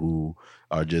people who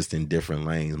are just in different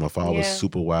lanes. My father's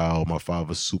super wild. My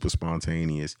father's super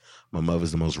spontaneous. My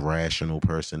mother's the most rational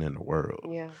person in the world.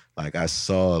 Yeah. Like, I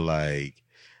saw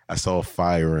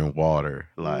fire and water,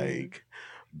 like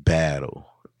battle,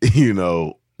 you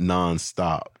know,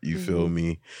 nonstop. You feel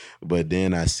me? But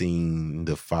then I seen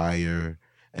the fire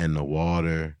and the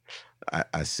water.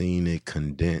 I seen it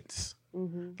condense.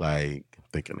 Like,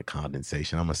 thinking of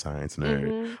condensation. I'm a science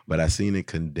nerd, but I seen it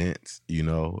condense, you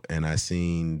know, and I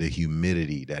seen the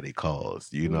humidity that it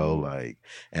caused, you know, like,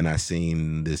 and I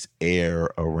seen this air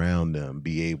around them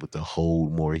be able to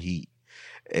hold more heat.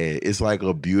 It's like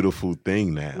a beautiful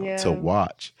thing now to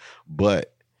watch,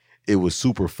 but it was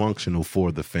super functional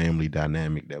for the family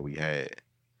dynamic that we had.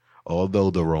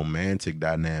 Although the romantic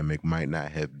dynamic might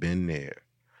not have been there,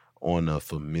 on a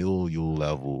familial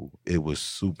level, it was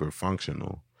super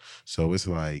functional. So it's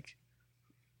like,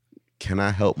 can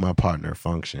I help my partner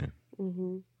function?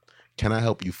 Can I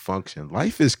help you function?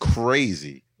 Life is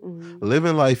crazy.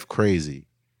 Living life crazy.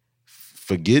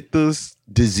 Forget the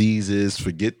diseases,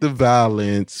 forget the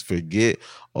violence, forget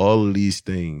all of these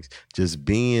things. Just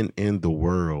being in the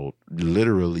world,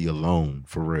 literally alone,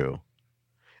 for real.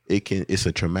 It's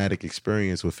a traumatic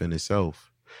experience within itself.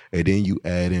 And then you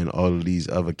add in all of these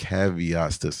other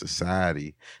caveats to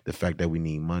society. The fact that we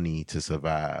need money to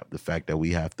survive. The fact that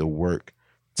we have to work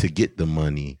to get the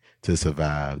money to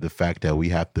survive. The fact that we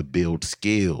have to build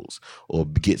skills or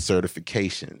get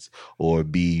certifications or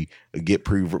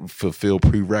fulfill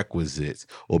prerequisites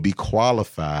or be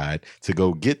qualified to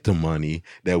go get the money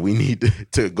that we need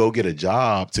to go get a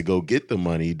job, to go get the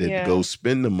money, to go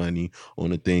spend the money on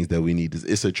the things that we need.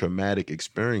 It's a traumatic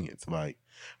experience. Like,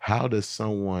 how does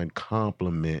someone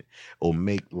complement or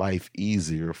make life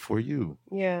easier for you?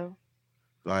 Yeah.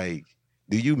 Like,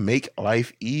 do you make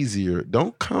life easier?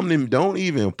 Don't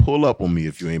even pull up on me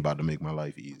if you ain't about to make my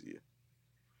life easier.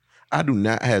 I do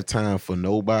not have time for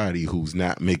nobody who's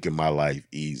not making my life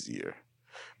easier.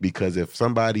 Because if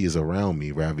somebody is around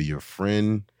me, rather your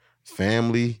friend,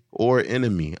 family, or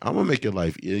enemy, I'm going to make your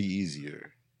life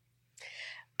easier.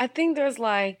 I think there's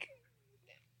like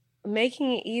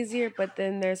making it easier, but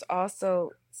then there's also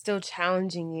still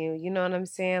challenging you. You know what I'm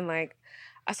saying? Like,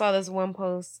 I saw this one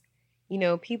post,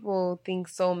 people think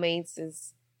soulmates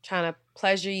is trying to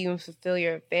pleasure you and fulfill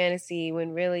your fantasy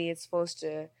when really it's supposed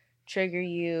to trigger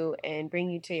you and bring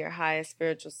you to your highest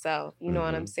spiritual self. You know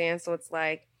what I'm saying? So it's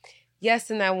like, yes,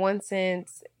 in that one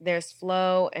sense, there's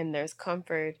flow and there's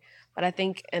comfort. But I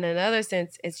think in another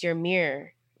sense, it's your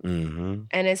mirror. And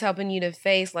it's helping you to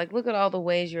face, like, look at all the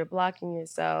ways you're blocking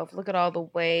yourself. Look at all the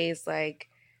ways, like,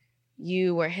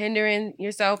 you were hindering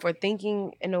yourself or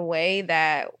thinking in a way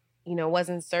that,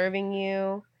 wasn't serving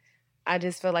you. I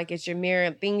just feel like it's your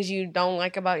mirror. Things you don't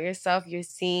like about yourself, you're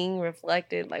seeing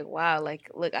reflected. Like, wow, like,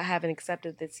 look, I haven't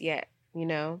accepted this yet,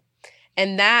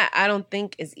 And that, I don't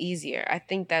think, is easier. I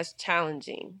think that's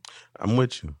challenging. I'm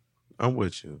with you.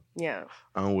 Yeah.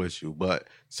 I'm with you. But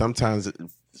sometimes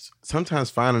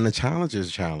finding a challenge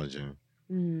is challenging.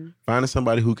 Finding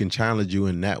somebody who can challenge you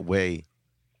in that way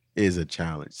is a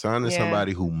challenge. Finding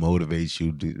somebody who motivates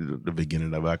you, the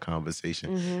beginning of our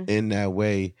conversation, in that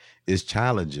way is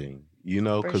challenging,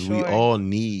 because we all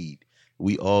need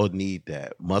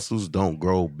that. Muscles don't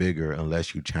grow bigger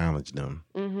unless you challenge them.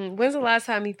 When's the last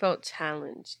time you felt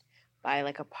challenged by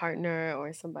like a partner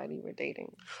or somebody you were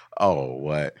dating? Oh,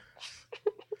 what?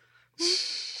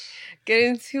 Get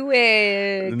into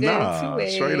it.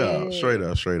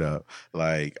 Straight up.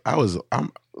 Like,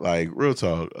 I'm like, real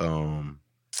talk.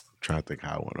 Trying to think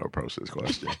how I want to approach this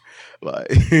question.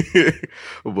 Like,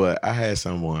 but I had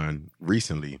someone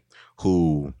recently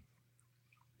who,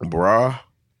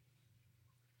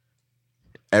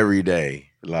 every day,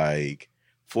 like,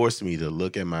 forced me to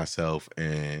look at myself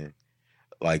and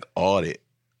like audit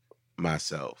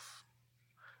myself.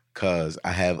 Cause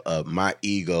I have my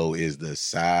ego is the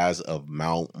size of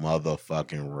Mount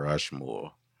motherfucking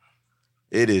Rushmore.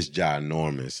 It is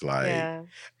ginormous, like,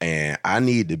 and I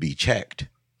need to be checked.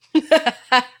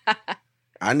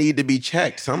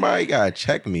 Somebody gotta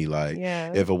check me. Like,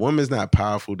 if a woman's not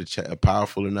powerful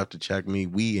enough to check me,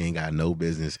 we ain't got no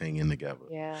business hanging together.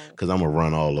 Yeah. Cause I'm gonna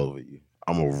run all over you.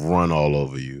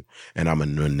 And I'm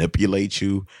gonna manipulate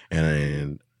you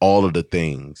and all of the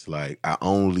things. Like, I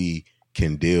only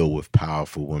can deal with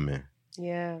powerful women.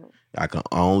 Yeah. I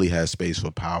only have space for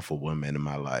powerful women in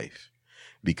my life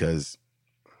because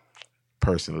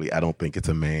personally, I don't think it's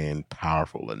a man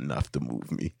powerful enough to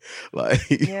move me. Like,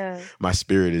 my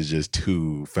spirit is just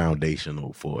too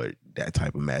foundational for that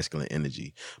type of masculine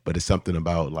energy. But it's something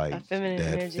about like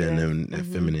that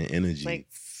feminine energy. Like,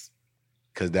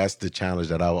 because that's the challenge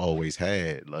that I've always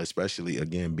had, especially,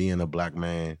 again, being a Black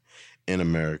man in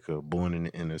America, born in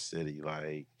the inner city.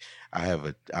 Like,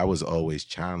 I was always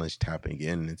challenged tapping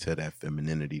into that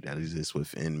femininity that exists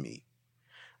within me.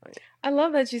 I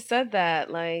love that you said that.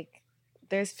 Like,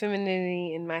 there's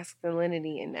femininity and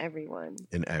masculinity in everyone.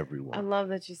 I love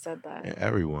that you said that. In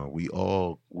everyone. We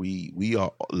are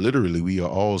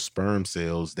all sperm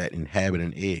cells that inhabit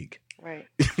an egg. Right.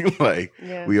 Like,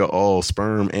 we are all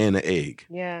sperm and an egg.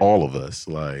 Yeah. All of us.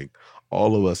 Like,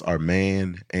 all of us are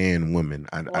man and woman.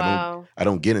 I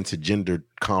don't get into gender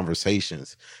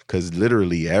conversations because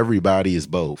literally everybody is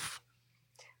both.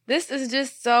 This is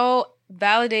just so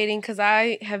validating because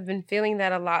I have been feeling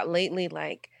that a lot lately.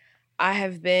 Like, I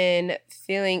have been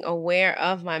feeling aware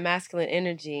of my masculine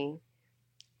energy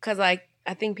because, like,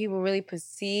 I think people really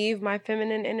perceive my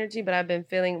feminine energy, but I've been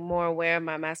feeling more aware of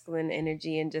my masculine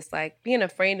energy and just like being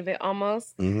afraid of it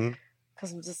almost.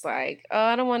 Because I'm just like, oh,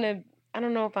 I don't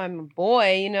know if I'm a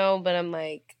boy, but I'm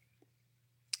like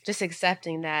just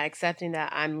accepting that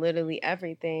I'm literally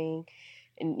everything.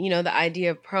 And, the idea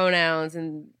of pronouns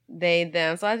and they,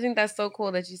 them. So I think that's so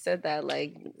cool that you said that,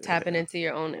 like, tapping into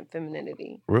your own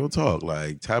femininity. Real talk,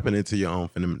 like, tapping into your own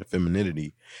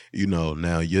femininity.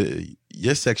 Now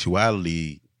your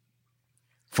sexuality,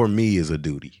 for me, is a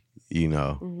duty.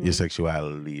 Your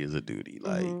sexuality is a duty.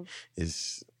 Like,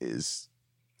 it's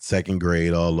second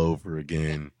grade all over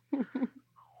again.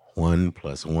 1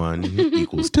 + 1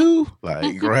 = 2.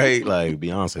 Like, right? Like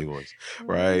Beyonce voice.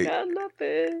 Right? I got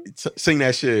nothing. Sing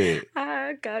that shit.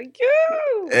 I got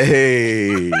you.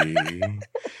 Hey.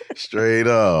 Straight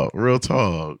up. Real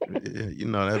talk. You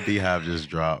know, that Beehive just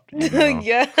dropped. You know?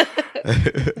 Yeah.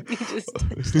 You just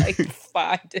touched like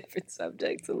 5 different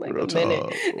subjects in like Real a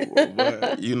minute.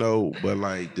 But, you know, but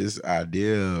like this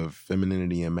idea of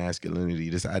femininity and masculinity,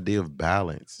 this idea of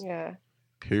balance. Yeah.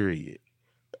 Period.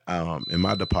 In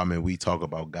my department, we talk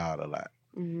about God a lot.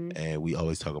 And we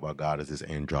always talk about God as this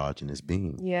androgynous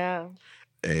being. Yeah.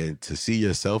 And to see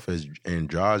yourself as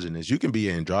androgynous, you can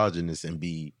be androgynous and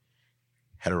be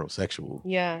heterosexual.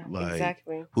 Yeah, like,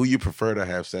 exactly. Who you prefer to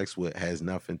have sex with has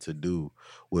nothing to do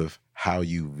with how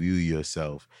you view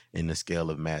yourself in the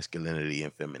scale of masculinity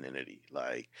and femininity.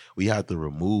 Like, we have to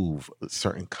remove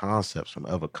certain concepts from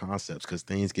other concepts because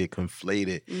things get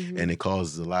conflated and it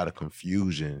causes a lot of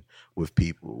confusion with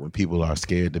people when people are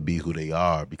scared to be who they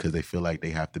are because they feel like they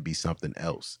have to be something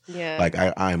else. Yeah. Like,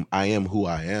 I am who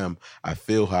I am. I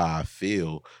feel how I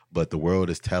feel, but the world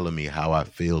is telling me how I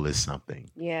feel is something.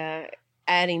 Yeah.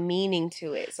 Adding meaning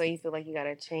to it, so you feel like you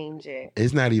gotta change it.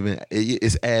 It's not even,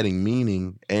 it's adding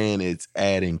meaning and it's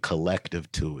adding collective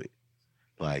to it.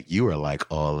 Like, you are like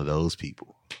all of those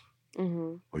people.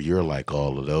 Or you're like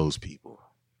all of those people.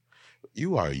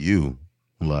 You are you.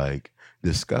 Like,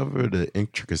 discover the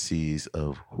intricacies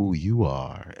of who you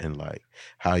are and like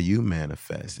how you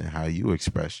manifest and how you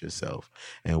express yourself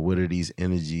and what are these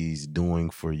energies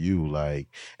doing for you. Like,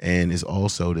 and it's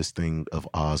also this thing of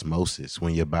osmosis.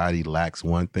 When your body lacks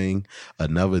one thing,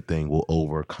 another thing will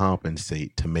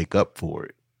overcompensate to make up for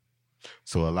it.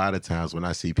 So a lot of times when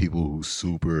I see people who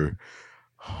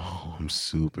I'm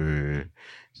super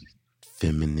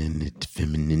feminine,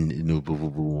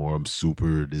 or I'm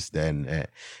super this, that, and that.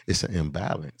 It's an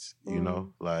imbalance, you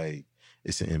know? Like,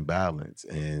 it's an imbalance,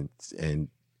 and the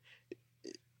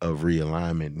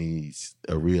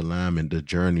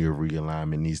journey of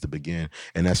realignment needs to begin.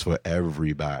 And that's for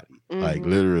everybody. Like,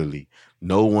 literally,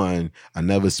 I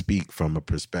never speak from a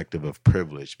perspective of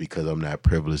privilege because I'm not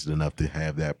privileged enough to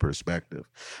have that perspective.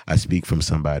 I speak from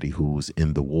somebody who's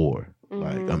in the war.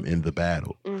 Like, I'm in the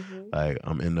battle. Like,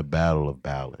 I'm in the battle of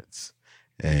balance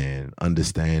and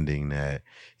understanding that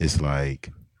it's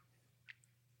like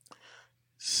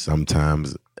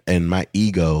sometimes, and my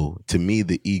ego, to me,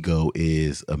 the ego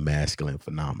is a masculine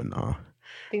phenomenon.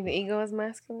 Think the ego is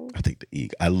masculine? I think the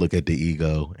ego. I look at the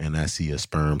ego and I see a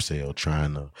sperm cell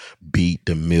trying to beat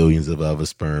the millions of other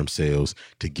sperm cells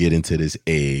to get into this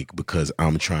egg because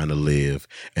I'm trying to live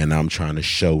and I'm trying to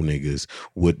show niggas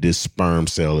what this sperm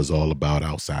cell is all about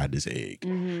outside this egg,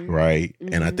 right?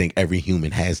 And I think every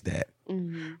human has that,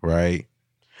 right?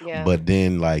 Yeah. But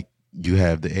then, like, you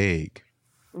have the egg.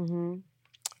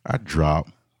 I drop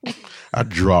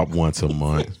once a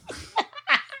month.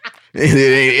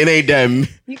 It ain't that.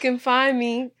 You can find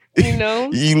me, you know.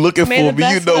 You looking for me,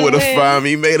 you know where to find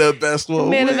me. May the best one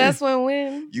win. May the best one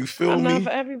win. You feel me? I'm not for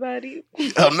everybody.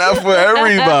 I'm not for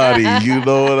everybody. You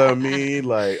know what I mean?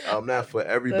 Like, I'm not for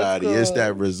everybody. Cool. It's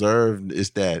that reserved.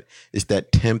 It's that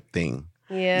tempting.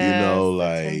 Yeah. You know,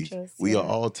 like, we are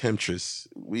all temptress.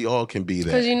 We all can be that.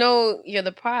 Because you know you're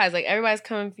the prize. Like, everybody's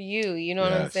coming for you. You know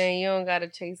what I'm saying? You don't got to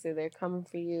chase it. They're coming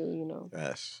for you, you know.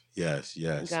 Yes. You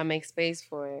got to make space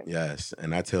for it. Yes.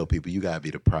 And I tell people, you got to be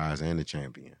the prize and the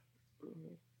champion.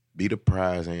 Be the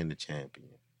prize and the champion.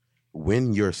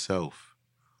 Win yourself.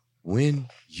 Win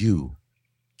you.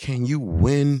 Can you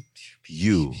win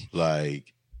you?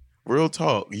 Like, real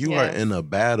talk. You are in a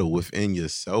battle within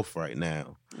yourself right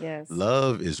now. Yes.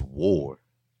 Love is war.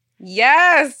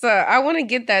 Yes. I want to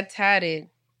get that tatted.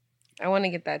 I want to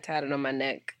get that tatted on my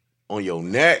neck. On your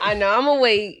neck? I know. I'm going to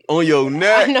wait. On your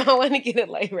neck? I know. I want to get it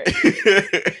like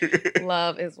right.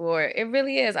 Love is war. It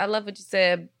really is. I love what you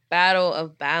said. Battle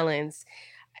of balance.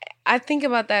 I think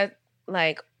about that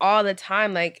like all the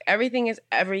time. Like, everything is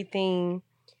everything.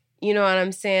 You know what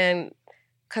I'm saying?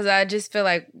 Because I just feel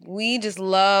like we just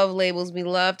love labels. We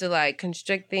love to like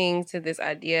constrict things to this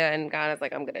idea. And God is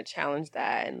like, I'm going to challenge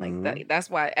that. And like that's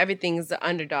why everything is the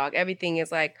underdog. Everything is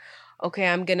like, okay,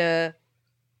 I'm going to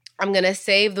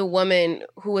save the woman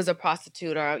who is a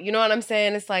prostitute. Or, you know what I'm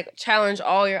saying? It's like, challenge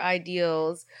all your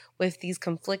ideals with these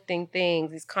conflicting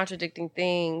things, these contradicting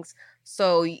things.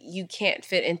 So you can't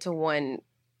fit into one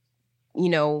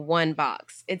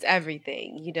box. It's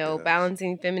everything,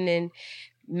 balancing feminine,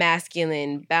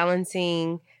 masculine,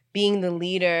 balancing being the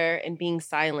leader and being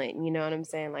silent, you know what I'm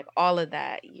saying? Like, all of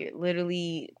that, you're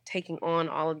literally taking on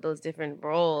all of those different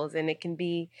roles, and it can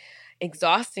be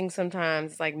exhausting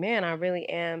sometimes. It's like, man, I really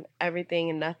am everything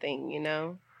and nothing, you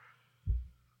know?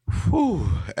 Whew,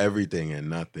 everything and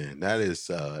nothing.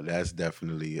 That's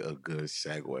definitely a good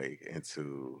segue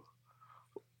into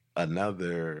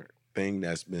another thing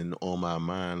that's been on my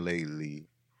mind lately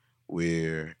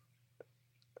where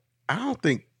I don't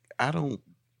think I don't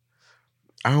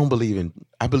I don't believe in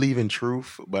I believe in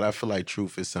truth, but I feel like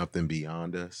truth is something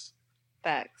beyond us.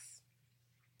 Facts.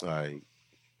 Like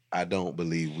I don't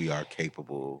believe we are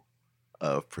capable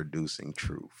of producing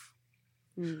truth.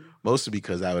 Mm. Mostly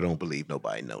because I don't believe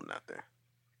nobody know nothing.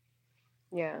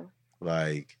 Yeah.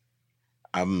 Like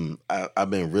I've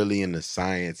been really into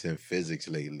science and physics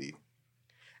lately,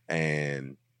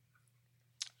 and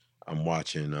I'm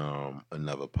watching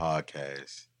another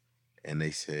podcast, and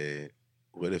they said,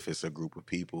 what if it's a group of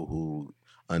people who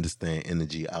understand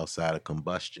energy outside of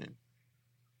combustion?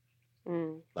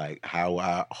 Mm. Like how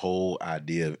our whole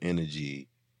idea of energy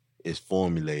is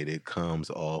formulated comes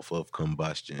off of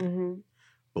combustion. Mm-hmm.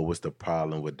 But what's the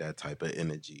problem with that type of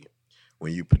energy?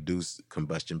 When you produce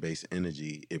combustion based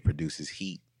energy, it produces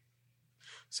heat.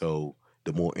 So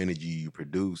the more energy you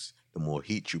produce, the more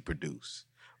heat you produce.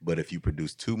 But if you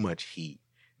produce too much heat,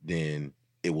 then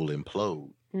it will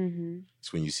implode. Mm-hmm.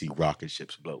 It's when you see rocket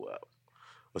ships blow up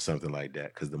or something like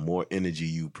that. Because the more energy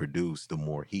you produce, the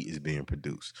more heat is being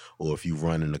produced. Or if you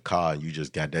run in a car and you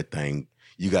just got that thing,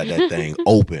 you got that thing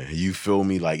open. You feel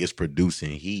me? Like it's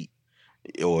producing heat.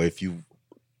 Or if you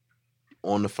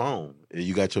on the phone,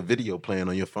 you got your video playing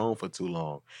on your phone for too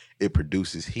long, it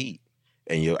produces heat.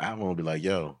 And your iPhone will be like,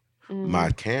 yo, my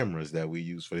Mm-hmm. cameras that we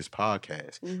use for this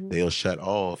podcast, Mm-hmm. they'll shut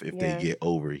off if they Yeah. get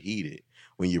overheated.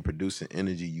 When you're producing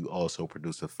energy, you also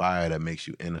produce a fire that makes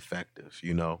you ineffective,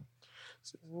 you know?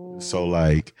 So Ooh.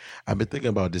 like I've been thinking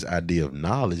about this idea of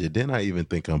knowledge, and then I even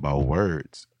thinking about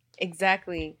words.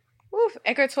 Exactly. Oof.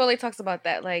 Eckhart Tolle talks about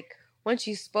that. Like once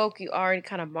you spoke, you already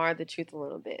kind of marred the truth a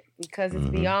little bit because it's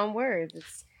Mm-hmm. beyond words.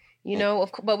 It's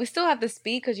but we still have to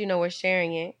speak because we're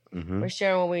sharing it. Mm-hmm. We're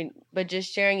sharing but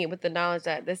just sharing it with the knowledge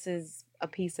that this is a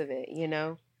piece of it.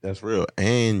 That's real.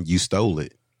 And you stole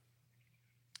it.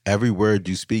 Every word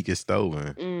you speak is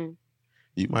stolen. Mm.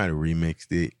 You might have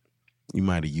remixed it. You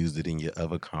might have used it in your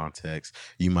other context.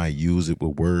 You might use it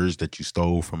with words that you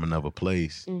stole from another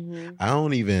place. Mm-hmm. I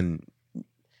don't even,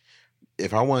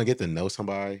 if I want to get to know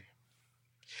somebody,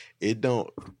 it don't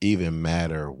even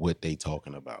matter what they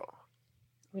talking about.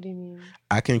 What do you mean?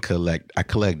 I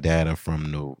collect data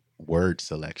from the word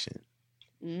selection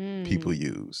people Mm.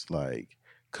 use. Like,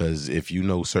 cause if you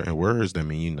know certain words, that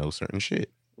mean you know certain shit.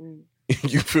 Mm.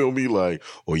 You feel me? Like,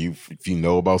 or if you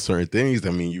know about certain things,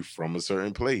 that mean you from a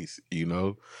certain place, you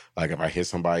know? Like if I hear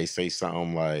somebody say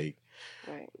something like,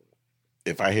 Right.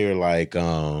 if I hear like,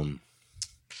 I'm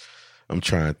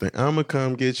trying to think, I'm gonna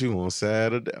come get you on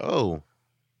Saturday. Oh,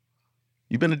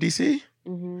 you been to DC?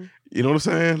 Mm-hmm. You know what I'm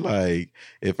saying? Like,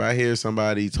 if I hear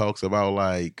somebody talks about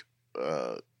like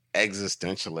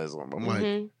existentialism, I'm like,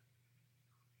 Mm-hmm.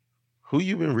 who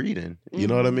you been reading? You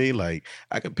know what I Mm-hmm. mean? Like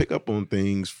I can pick up on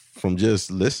things from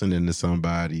just listening to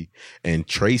somebody and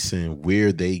tracing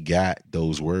where they got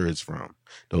those words from.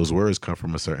 Those words come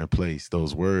from a certain place.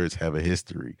 Those words have a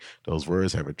history. Those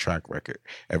words have a track record.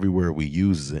 Every word we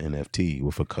use is an NFT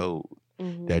with a code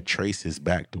Mm-hmm. that traces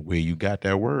back to where you got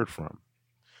that word from.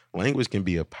 Language can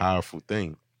be a powerful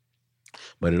thing,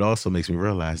 but it also makes me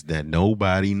realize that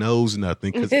nobody knows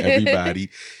nothing because everybody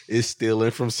is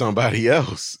stealing from somebody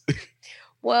else.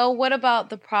 Well, what about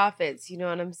the prophets? You know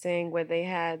what I'm saying? Where they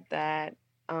had that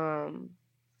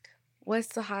what's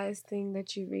the highest thing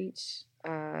that you reach?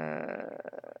 The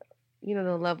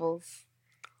levels.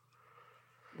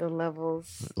 The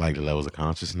levels. Like the levels of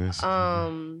consciousness.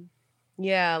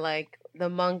 Yeah, like the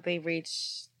monk they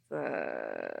reached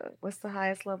what's the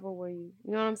highest level where you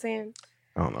know what I'm saying?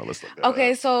 I don't know. Let's look that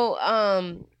Okay, up.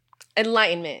 so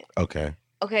enlightenment. Okay.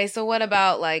 Okay, so what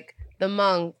about like the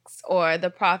monks or the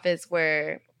prophets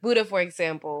where Buddha, for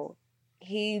example,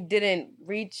 he didn't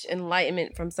reach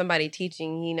enlightenment from somebody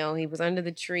teaching, he was under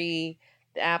the tree,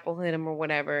 the apple hit him or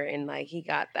whatever, and like he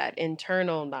got that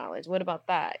internal knowledge. What about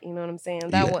that? You know what I'm saying?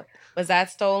 That Yeah. was that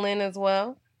stolen as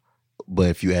well? But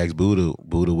if you ask Buddha,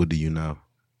 what do you know?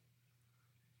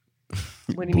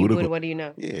 What do you mean, Buddha? What do you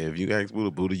know? Yeah, if you ask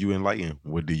Buddha, you enlightened.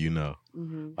 What do you know?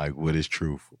 Mm-hmm. Like, what is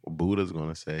truth? Buddha's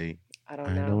gonna say, I don't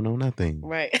I don't know nothing.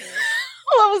 Right.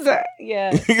 What was that?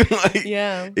 Yeah. Like,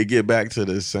 Yeah. it get back to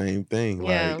the same thing.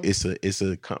 Yeah. Like it's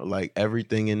a like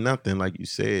everything and nothing. Like you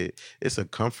said, it's a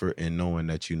comfort in knowing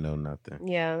that you know nothing.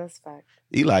 Yeah, that's fact.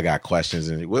 Eli got questions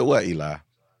in it. What Eli?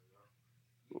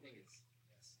 You think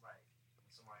it's like when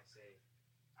somebody say,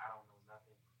 "I don't know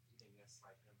nothing." You think that's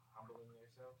like them humbling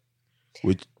themselves?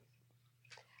 Which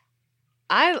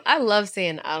I love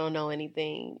saying I don't know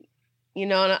anything. You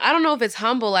know, and I don't know if it's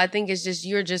humble. I think it's just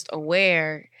you're just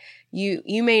aware.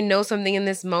 You may know something in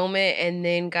this moment, and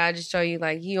then God just show you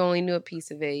like He only knew a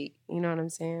piece of it. You know what I'm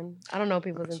saying? I don't know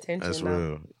people's intention. That's though.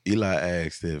 real. Eli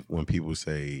asked if when people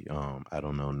say, "I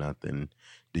don't know nothing,"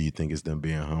 do you think it's them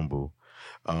being humble?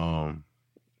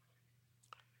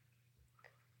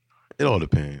 It all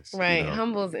depends. Right. You know,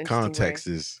 Humble is an interesting context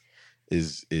word.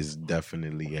 is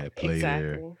definitely at play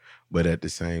there. Exactly. But at the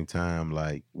same time,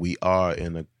 like we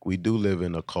do live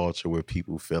in a culture where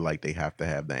people feel like they have to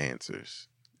have the answers.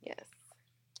 Yes.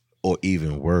 Or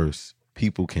even worse,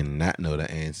 people cannot know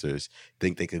the answers,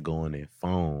 think they could go on their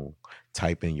phone,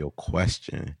 type in your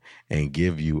question, and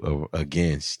give you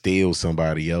steal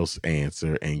somebody else's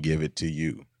answer and give it to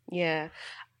you. Yeah.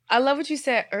 I love what you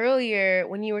said earlier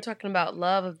when you were talking about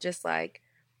love, of just like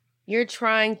you're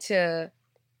trying to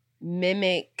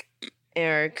mimic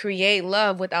or create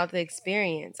love without the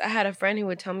experience. I had a friend who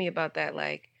would tell me about that.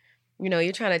 Like, you know,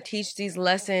 you're trying to teach these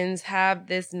lessons, have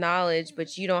this knowledge,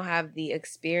 but you don't have the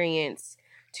experience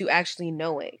to actually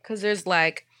know it. Because there's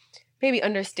like maybe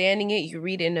understanding it, you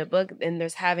read it in a book, and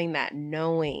there's having that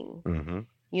knowing. Mm-hmm.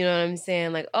 You know what I'm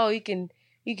saying? Like, oh, you can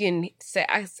say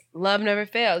love never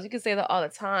fails. You can say that all the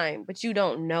time, but you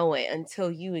don't know it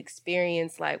until you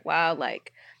experience like, wow,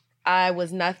 like I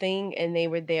was nothing and they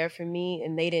were there for me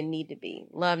and they didn't need to be.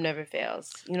 Love never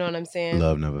fails. You know what I'm saying?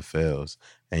 Love never fails.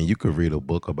 And you could read a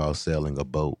book about sailing a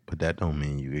boat, but that don't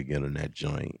mean you could get on that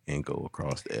joint and go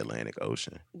across the Atlantic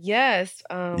Ocean. Yes.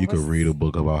 You could read a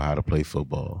book about how to play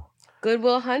football. Good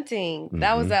Will Hunting. Mm-hmm.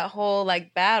 That was that whole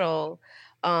like battle.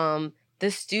 The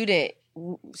student,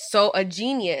 so a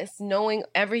genius, knowing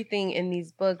everything in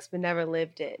these books, but never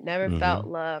lived it. Never felt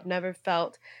love. Never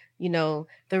felt, you know,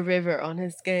 the river on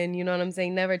his skin. You know what I'm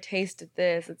saying? Never tasted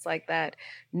this. It's like that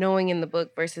knowing in the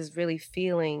book versus really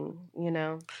feeling, you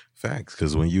know? Facts.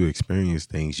 Because when you experience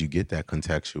things, you get that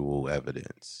contextual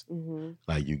evidence. Mm-hmm.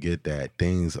 Like you get that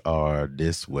things are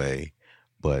this way,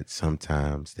 but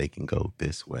sometimes they can go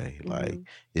this way. Mm-hmm. Like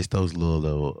it's those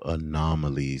little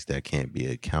anomalies that can't be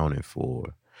accounted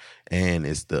for. And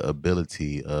it's the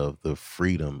ability of the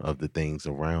freedom of the things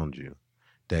around you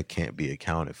that can't be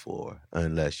accounted for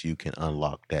unless you can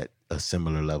unlock a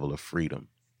similar level of freedom.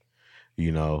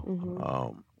 You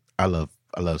know, I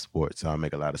love sports. So I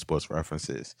make a lot of sports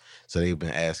references. So they've been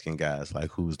asking guys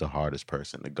like, who's the hardest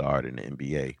person to guard in the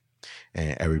NBA?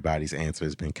 And everybody's answer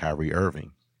has been Kyrie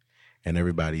Irving. And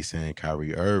everybody's saying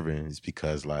Kyrie Irving is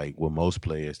because, like, with most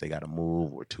players, they got a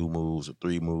move or two moves or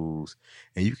three moves,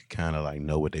 and you can kind of, like,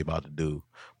 know what they about to do.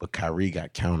 But Kyrie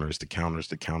got counters to counters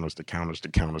to counters to counters to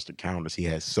counters to counters. He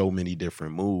has so many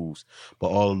different moves, but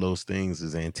all of those things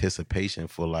is anticipation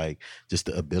for, like, just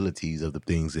the abilities of the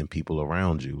things and people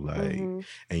around you. Like,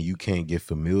 and you can't get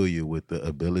familiar with the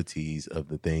abilities of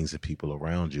the things and people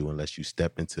around you unless you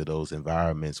step into those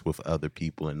environments with other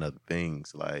people and other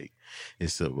things. Like,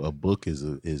 it's a book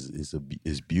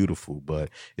is beautiful, but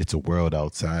it's a world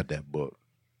outside that book.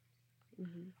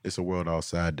 It's a world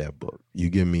outside that book. You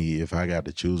give me, if I got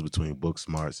to choose between book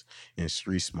smarts and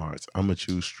street smarts, I'm gonna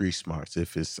choose street smarts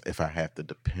if I have to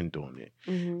depend on it,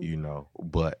 you know.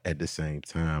 But at the same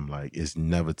time, like it's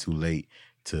never too late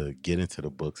to get into the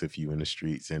books if you in the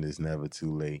streets, and it's never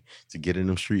too late to get in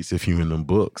them streets if you in them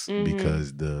books,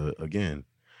 because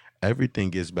everything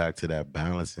gets back to that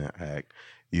balancing act,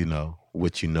 you know,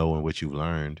 what you know and what you've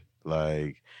learned,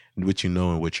 like what you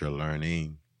know and what you're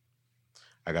learning.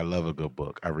 Like I love a good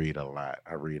book. I read a lot.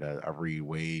 I read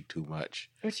way too much.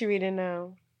 What you reading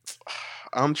now?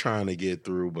 I'm trying to get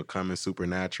through Becoming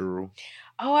Supernatural.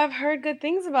 Oh, I've heard good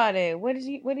things about it. What do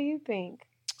you think?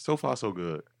 So far, so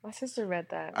good. My sister read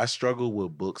that. I struggle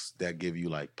with books that give you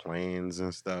like plans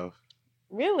and stuff.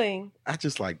 Really? I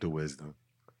just like the wisdom.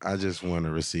 I just want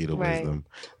to receive the wisdom.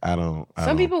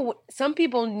 Some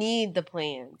people need the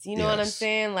plans. You know what I'm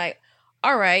saying? Like,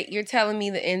 all right, you're telling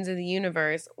me the ends of the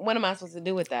universe. What am I supposed to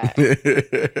do with that?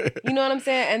 You know what I'm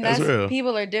saying? And that's real.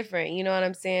 People are different. You know what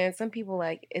I'm saying? Some people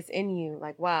like it's in you.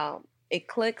 Like, wow, it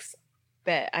clicks.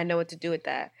 Bet I know what to do with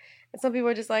that. And some people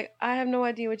are just like, I have no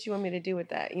idea what you want me to do with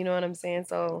that. You know what I'm saying?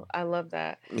 So I love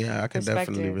that. Yeah, I can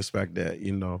definitely respect that.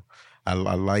 You know, I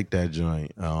like that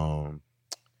joint.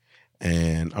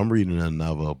 And I'm reading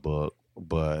another book,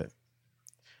 but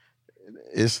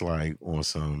it's like on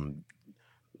some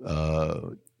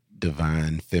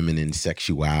divine feminine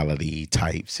sexuality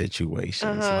type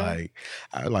situations. Like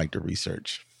I like to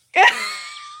research.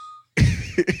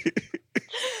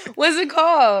 What's it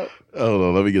called? Hold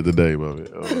on, let me get the name of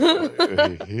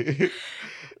it.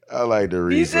 I like the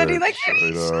You said he research. liked the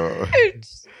You know. research.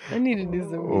 I need to do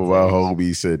some Oh, my research.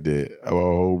 homie said that. My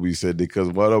homie said that because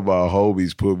one of my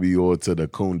homies put me on to the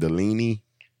Kundalini.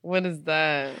 What is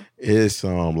that? It's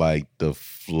like the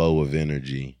flow of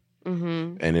energy.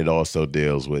 Mm-hmm. And it also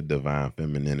deals with divine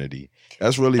femininity.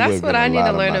 That's really That's what been I a need to lot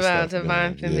of learn my about, stuff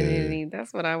divine been. femininity. Yeah.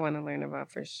 That's what I want to learn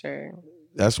about for sure.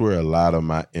 That's where a lot of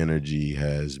my energy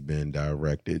has been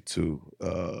directed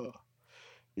to.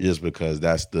 Just because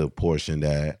that's the portion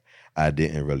that I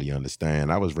didn't really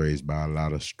understand. I was raised by a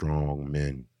lot of strong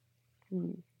men.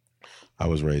 I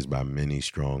was raised by many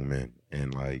strong men,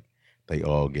 and like they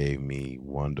all gave me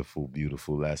wonderful,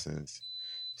 beautiful lessons.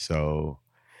 So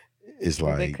it's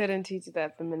like they couldn't teach you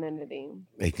that femininity.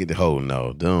 they could. Oh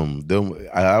no, them.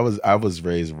 I was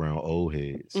raised around old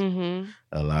heads. Mm-hmm.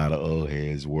 A lot of old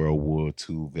heads, World War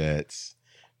II vets,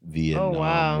 Vietnam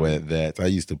wow. vets. I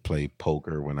used to play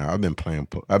poker when I've been playing.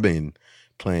 I've been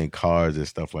playing cards and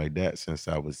stuff like that since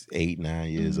I was 8, 9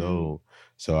 years old.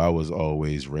 So I was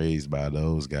always raised by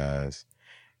those guys.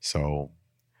 So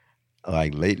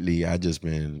like lately, I just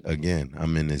been again.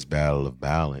 I'm in this battle of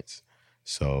balance.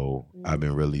 So I've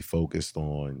been really focused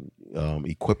on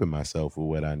equipping myself with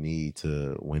what I need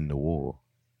to win the war.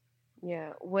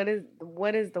 Yeah. What is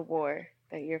the war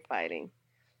that you're fighting?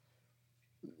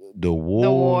 The war.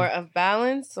 The war of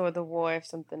balance or the war of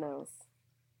something else?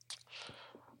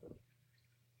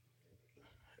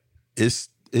 It's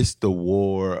the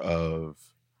war of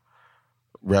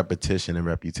repetition and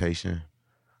reputation.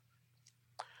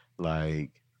 Like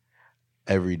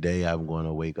every day I'm going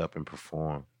to wake up and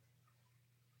perform.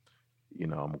 You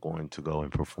know, I'm going to go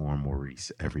and perform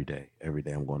Maurice every day. Every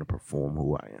day I'm going to perform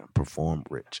who I am. Perform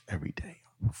Rich every day.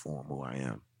 Perform who I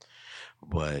am.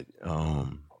 But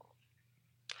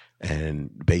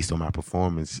and based on my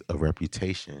performance, a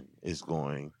reputation is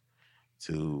going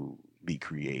to be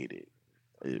created.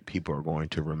 People are going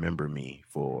to remember me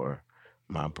for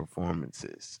my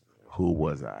performances. Who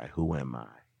was I? Who am I?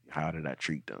 How did I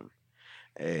treat them?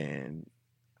 And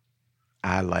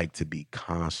I like to be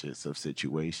conscious of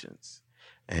situations,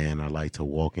 and I like to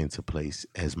walk into place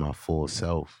as my full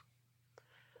self.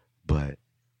 But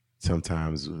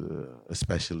sometimes,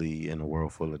 especially in a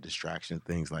world full of distraction,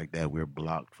 things like that, we're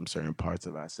blocked from certain parts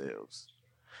of ourselves.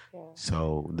 Yeah.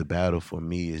 So the battle for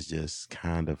me is just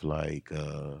kind of like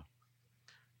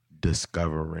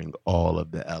discovering all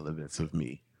of the elements of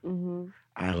me. Mm-hmm.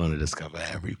 I want to discover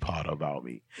every part about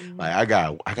me. Mm-hmm. Like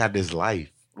I got this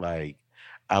life. Like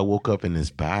I woke up in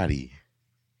this body.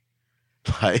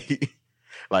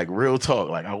 Like real talk.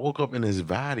 Like I woke up in this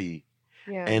body,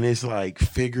 and it's like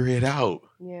figure it out.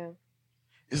 Yeah.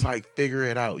 It's like figure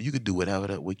it out. You could do whatever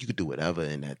you could do whatever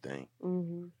in that thing.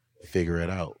 Mm-hmm. Figure it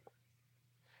out.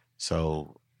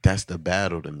 So that's the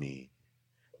battle to me.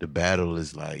 The battle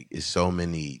is like it's so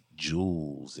many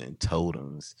jewels and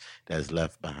totems that's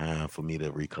left behind for me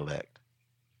to recollect.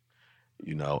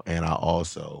 You know, and I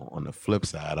also, on the flip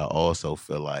side, I also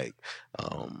feel like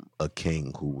a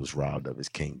king who was robbed of his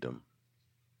kingdom.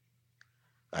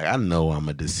 Like I know I'm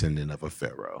a descendant of a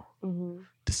pharaoh,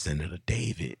 descendant of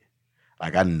David.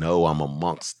 Like I know I'm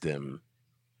amongst them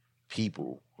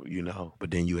people, you know.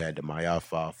 But then you had the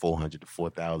Mayafa 400 to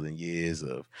 4,000 years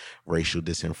of racial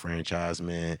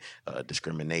disenfranchisement,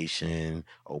 discrimination,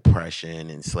 oppression,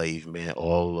 enslavement,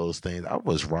 all those things. I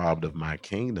was robbed of my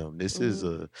kingdom. This is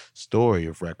a story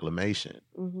of reclamation.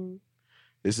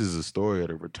 This is a story of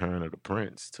the return of the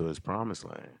prince to his promised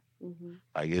land.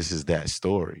 Like this is that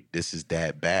story. This is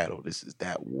that battle. This is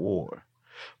that war.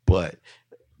 But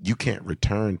you can't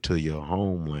return to your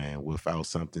homeland without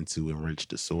something to enrich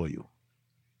the soil.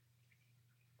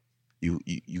 You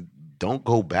don't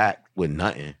go back with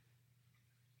nothing.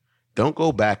 Don't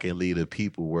go back and leave the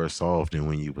people worse off than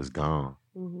when you was gone.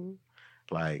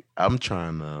 Like I'm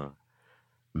trying to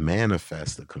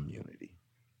manifest a community.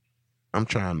 I'm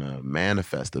trying to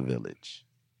manifest a village.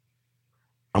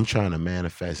 I'm trying to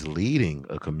manifest leading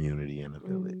a community in a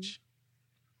village.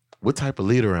 What type of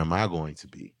leader am I going to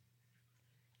be?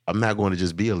 I'm not going to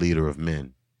just be a leader of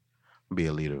men. I'll be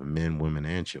a leader of men, women,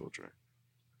 and children.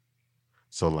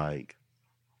 So like,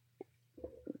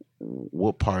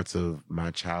 what parts of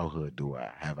my childhood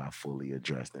have I fully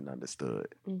addressed and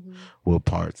understood? What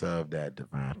parts of that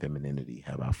divine femininity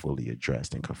have I fully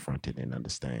addressed and confronted and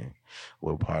understand?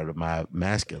 What part of my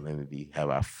masculinity have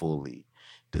I fully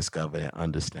discovered and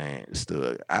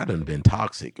understood? I done been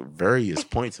toxic at various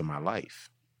points in my life.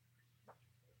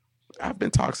 I've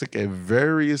been toxic at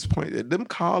various points. Them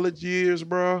college years,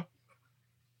 bro.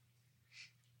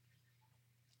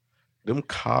 Them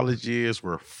college years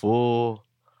were full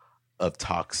of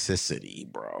toxicity,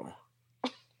 bro.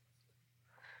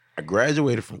 I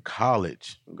graduated from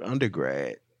college,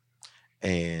 undergrad,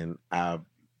 and I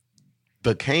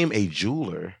became a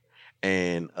jeweler,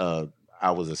 and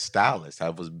I was a stylist. I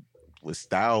would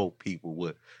style people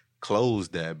with clothes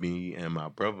that me and my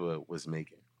brother was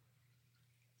making.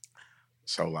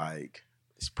 So like,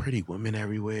 there's pretty women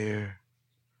everywhere.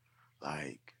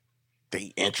 Like,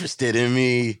 they interested in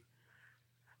me.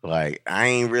 Like, I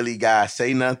ain't really gotta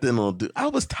say nothing or do. I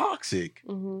was toxic,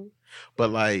 but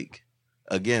like,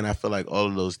 again, I feel like all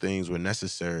of those things were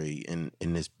necessary in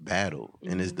this battle,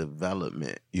 in this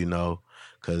development, you know,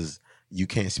 because you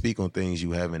can't speak on things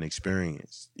you haven't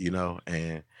experienced, you know.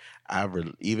 And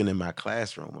even in my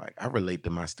classroom, like, I relate to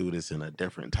my students in a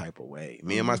different type of way.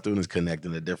 Me and my students connect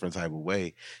in a different type of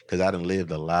way because I done lived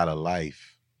a lot of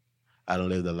life. I done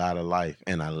lived a lot of life,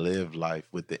 and I live life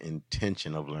with the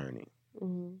intention of learning,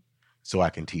 so I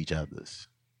can teach others,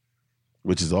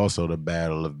 which is also the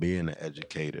battle of being an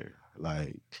educator.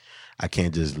 Like, I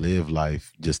can't just live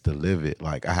life just to live it.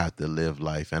 Like, I have to live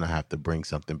life and I have to bring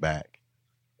something back.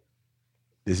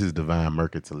 This is divine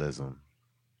mercantilism,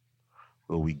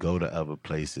 where we go to other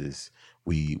places,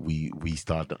 we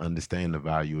start to understand the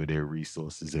value of their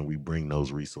resources, and we bring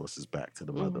those resources back to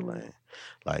the motherland.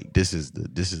 Like, this is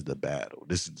the battle.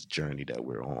 This is the journey that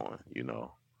we're on, you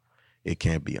know. It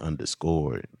can't be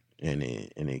underscored, and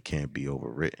it can't be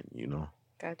overwritten, you know.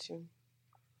 Got you.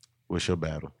 What's your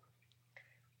battle?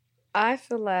 I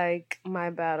feel like my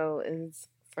battle is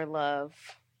for love.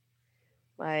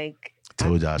 Like,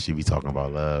 Told y'all she be talking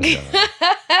about love, y'all.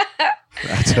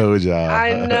 I told y'all.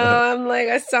 I know. I'm like,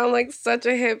 I sound like such a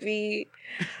hippie.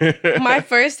 My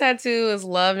first tattoo is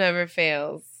love never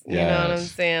fails. You know what I'm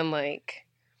saying? Like,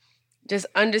 just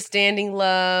understanding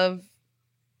love.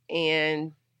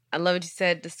 And I love what you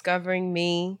said, discovering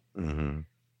me.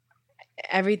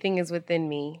 Everything is within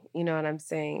me. You know what I'm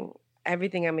saying?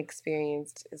 Everything I'm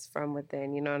experienced is from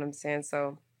within. You know what I'm saying?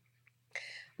 So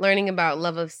learning about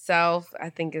love of self, I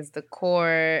think, is the core,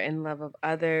 and love of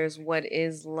others. What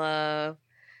is love?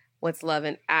 What's love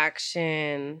in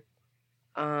action?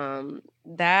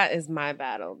 That is my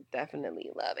battle.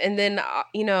 Definitely love. And then,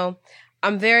 you know,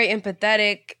 I'm very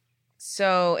empathetic.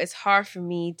 So it's hard for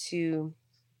me to,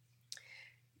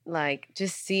 like,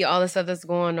 just see all the stuff that's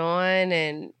going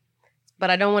on, but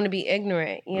I don't want to be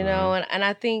ignorant, you know? And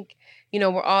I think, you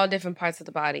know, we're all different parts of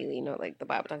the body, you know, like the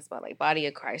Bible talks about, like, body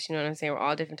of Christ, you know what I'm saying? We're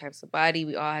all different types of body.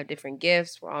 We all have different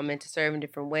gifts. We're all meant to serve in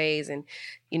different ways. And,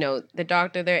 you know, the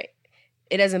doctor there,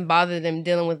 it doesn't bother them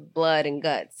dealing with blood and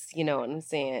guts, you know what I'm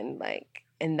saying? Like,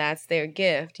 and that's their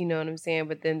gift, you know what I'm saying?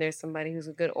 But then there's somebody who's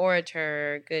a good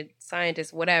orator, a good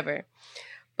scientist, whatever.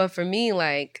 But for me,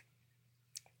 like,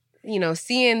 you know,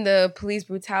 seeing the police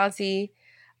brutality,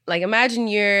 like, imagine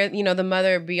you're, you know, the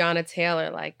mother of Breonna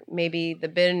Taylor, like, maybe the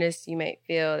bitterness you might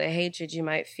feel, the hatred you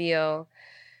might feel.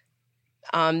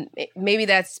 Maybe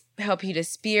that's help you to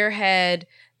spearhead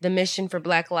the mission for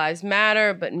Black Lives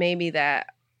Matter, but maybe that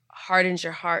hardens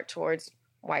your heart towards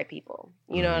white people.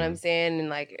 You know what I'm saying? And,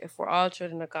 like, if we're all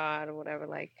children of God or whatever,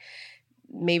 like,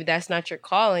 maybe that's not your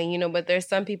calling, you know, but there's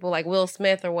some people like Will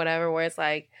Smith or whatever, where it's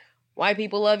like, white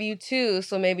people love you too,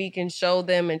 so maybe you can show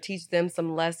them and teach them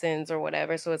some lessons or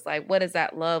whatever. So it's like, what does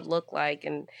that love look like?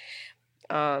 And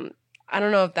I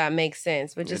don't know if that makes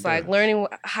sense, but just like learning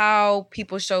how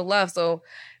people show love. So,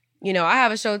 you know, I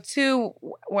have a show too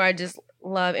where I just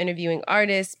love interviewing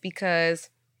artists, because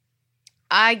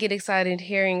I get excited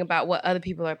hearing about what other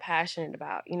people are passionate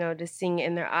about, you know, just seeing it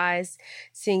in their eyes,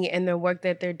 seeing it in their work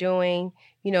that they're doing.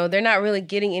 You know, they're not really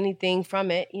getting anything from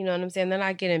it. You know what I'm saying? They're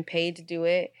not getting paid to do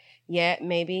it yet,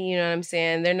 maybe. You know what I'm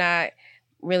saying? They're not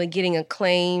really getting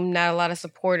acclaim, not a lot of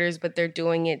supporters, but they're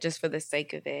doing it just for the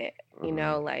sake of it. You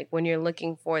know, like, when you're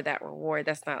looking for that reward,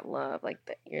 that's not love. Like,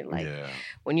 you're like,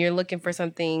 when you're looking for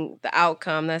something, the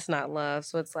outcome, that's not love.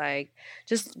 So it's like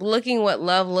just looking what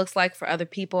love looks like for other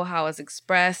people, how it's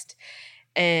expressed.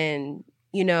 And,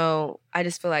 you know, I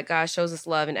just feel like God shows us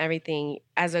love in everything.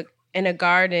 In a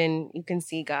garden, you can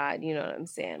see God, you know what I'm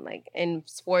saying? Like, in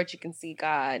sports, you can see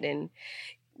God, and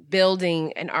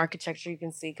building and architecture, you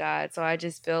can see God. So I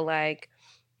just feel like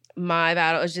my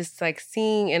battle is just like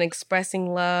seeing and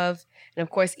expressing love. And of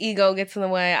course, ego gets in the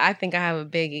way. I think I have a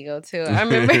big ego too. I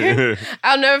remember,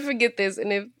 I'll never forget this.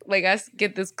 And if, like, I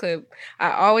get this clip,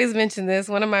 I always mention this.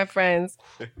 One of my friends,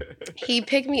 he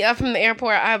picked me up from the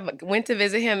airport. I went to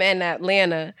visit him in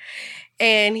Atlanta,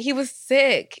 and he was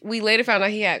sick. We later found out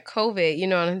he had COVID. You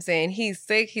know what I'm saying? He's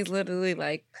sick. He's literally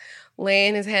like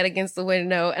laying his head against the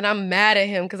window, and I'm mad at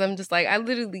him because I'm just like, I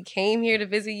literally came here to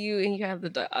visit you, and you have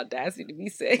the audacity to be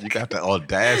sick. You got the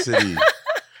audacity.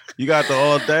 You got the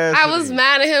audacity. I was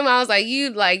mad at him. I was like, you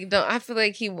like don't. I feel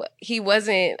like he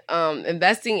wasn't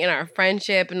investing in our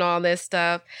friendship and all this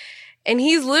stuff. And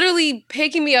he's literally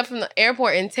picking me up from the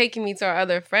airport and taking me to our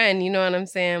other friend. You know what I'm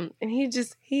saying? And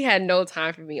he had no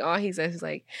time for me. All he says is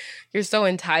like, "You're so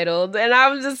entitled," and I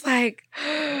was just like,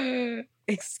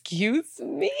 "Excuse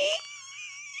me."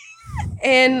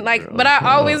 And like, but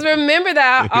I always remember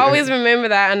that. I always remember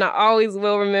that, and I always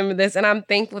will remember this. And I'm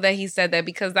thankful that he said that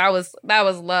because that was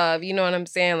love. You know what I'm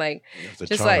saying? Like,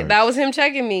 just charge. Like that was him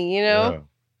checking me. You know,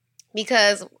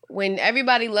 because when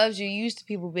everybody loves you, you used to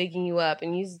people bigging you up,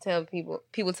 and you used to tell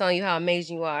people telling you how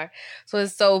amazing you are. So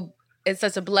it's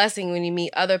such a blessing when you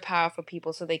meet other powerful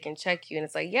people, so they can check you, and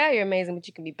it's like, yeah, you're amazing, but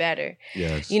you can be better.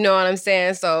 Yes, you know what I'm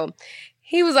saying? So.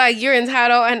 He was like, "You're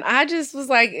entitled," and I just was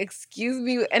like, "Excuse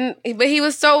me," but he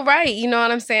was so right. You know what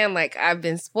I'm saying? Like, I've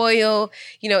been spoiled.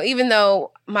 You know, even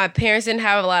though my parents didn't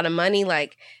have a lot of money,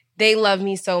 like they love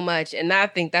me so much, and I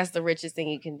think that's the richest thing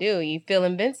you can do. You feel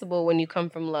invincible when you come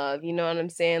from love. You know what I'm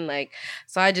saying? Like,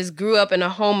 so I just grew up in a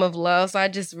home of love. So I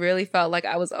just really felt like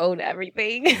I was owed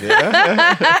everything.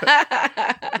 Yeah.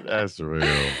 That's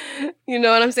real. You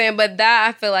know what I'm saying? But that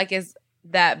I feel like is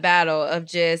that battle of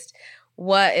just.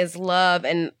 What is love?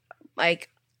 And like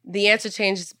the answer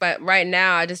changes, but right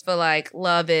now I just feel like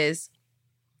love is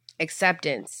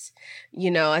acceptance. You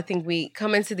know, I think we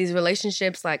come into these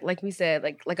relationships like we said,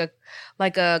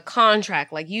 like a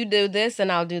contract. Like you do this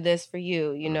and I'll do this for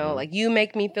you. You know, like you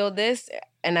make me feel this,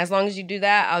 and as long as you do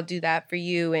that, I'll do that for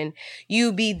you. And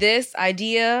you be this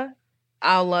idea,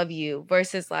 I'll love you.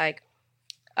 Versus like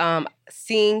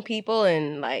seeing people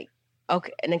and like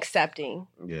okay and accepting.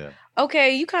 Yeah.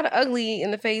 Okay, you kind of ugly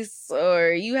in the face, or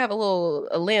you have a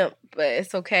limp, but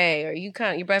it's okay. Or your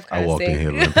breath kind of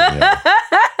stinks.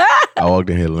 I walked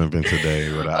in here limping today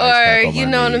with an ice pack on my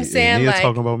know what I'm saying? Like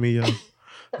talking about me, yo.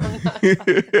 I'm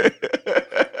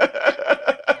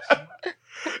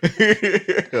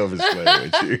just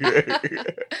playing with you.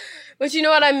 But you know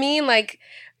what I mean? Like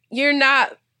you're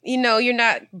not. You know, you're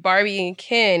not Barbie and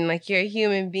Ken, like you're a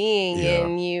human being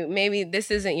and maybe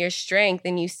this isn't your strength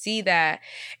and you see that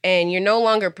and you're no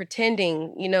longer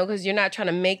pretending, you know, because you're not trying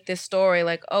to make this story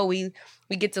like, oh, we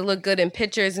get to look good in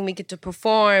pictures and we get to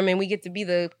perform and we get to be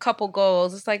the couple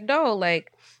goals. It's like, no,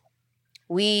 like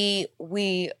we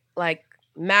like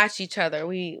match each other.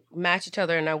 We match each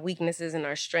other in our weaknesses and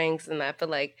our strengths. And I feel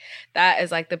like that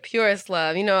is like the purest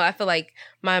love. You know, I feel like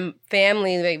my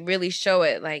family, they really show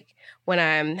it like, when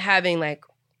I'm having like,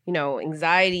 you know,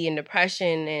 anxiety and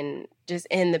depression and just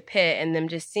in the pit and them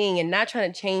just seeing and not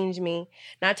trying to change me,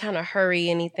 not trying to hurry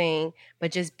anything,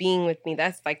 but just being with me.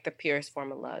 That's like the purest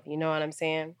form of love. You know what I'm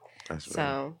saying? That's real.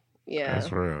 So, yeah.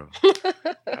 That's real.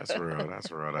 That's real.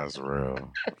 That's real. That's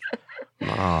real.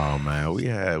 Oh, man. We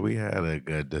had a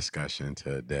good discussion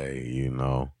today, you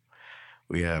know.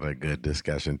 We had a good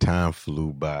discussion. Time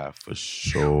flew by for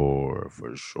sure,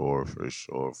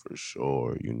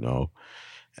 you know.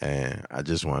 And I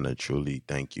just want to truly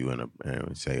thank you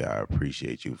and say I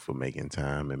appreciate you for making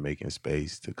time and making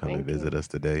space to come and visit us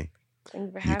today. Thank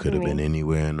you for having me. You could have been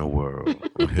anywhere in the world,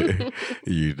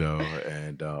 you know.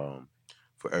 And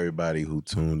for everybody who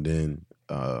tuned in,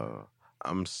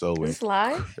 I'm so... Is this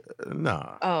live?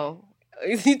 Nah. Oh.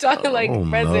 Is he talking like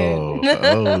present? No.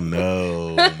 Oh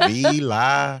no, me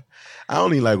lie. I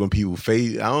only like when people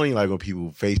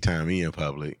FaceTime me in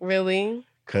public. Really?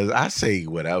 Cause I say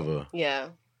whatever. Yeah.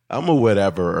 I'm a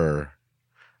whateverer.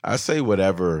 I say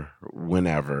whatever,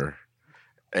 whenever,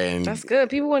 and that's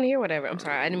good. People want to hear whatever. I'm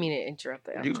sorry, I didn't mean to interrupt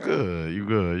that. You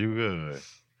good.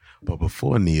 But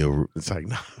before Nia, it's like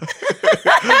nah.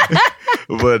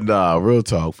 But nah, real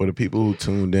talk. For the people who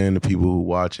tuned in, the people who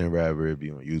watching, rather it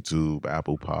be on YouTube,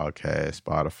 Apple Podcasts,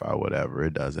 Spotify, whatever,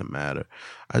 it doesn't matter.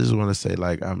 I just want to say,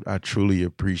 like, I truly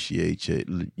appreciate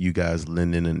you guys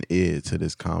lending an ear to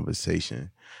this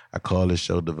conversation. I call this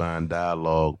show Divine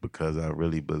Dialogue because I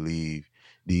really believe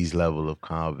these level of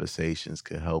conversations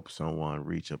could help someone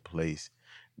reach a place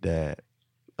that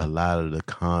a lot of the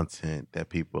content that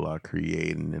people are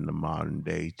creating in the modern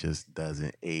day just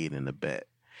doesn't aid in the bet.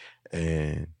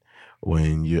 And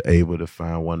when you're able to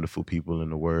find wonderful people in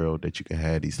the world that you can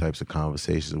have these types of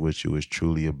conversations with you, is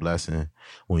truly a blessing.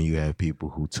 When you have people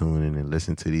who tune in and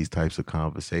listen to these types of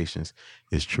conversations,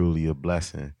 it's truly a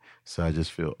blessing. So I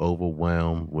just feel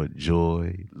overwhelmed with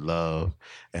joy, love,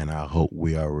 and I hope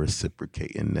we are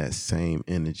reciprocating that same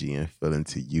energy and feeling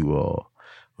to you all.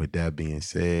 With that being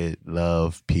said,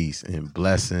 love, peace, and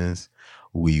blessings.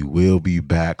 We will be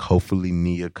back. Hopefully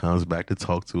Nia comes back to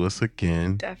talk to us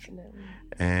again. Definitely.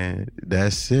 And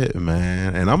that's it,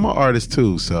 man. And I'm an artist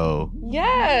too, so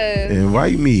yes,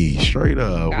 invite me straight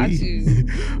up. Got you.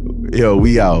 Yo,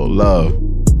 we out. Love.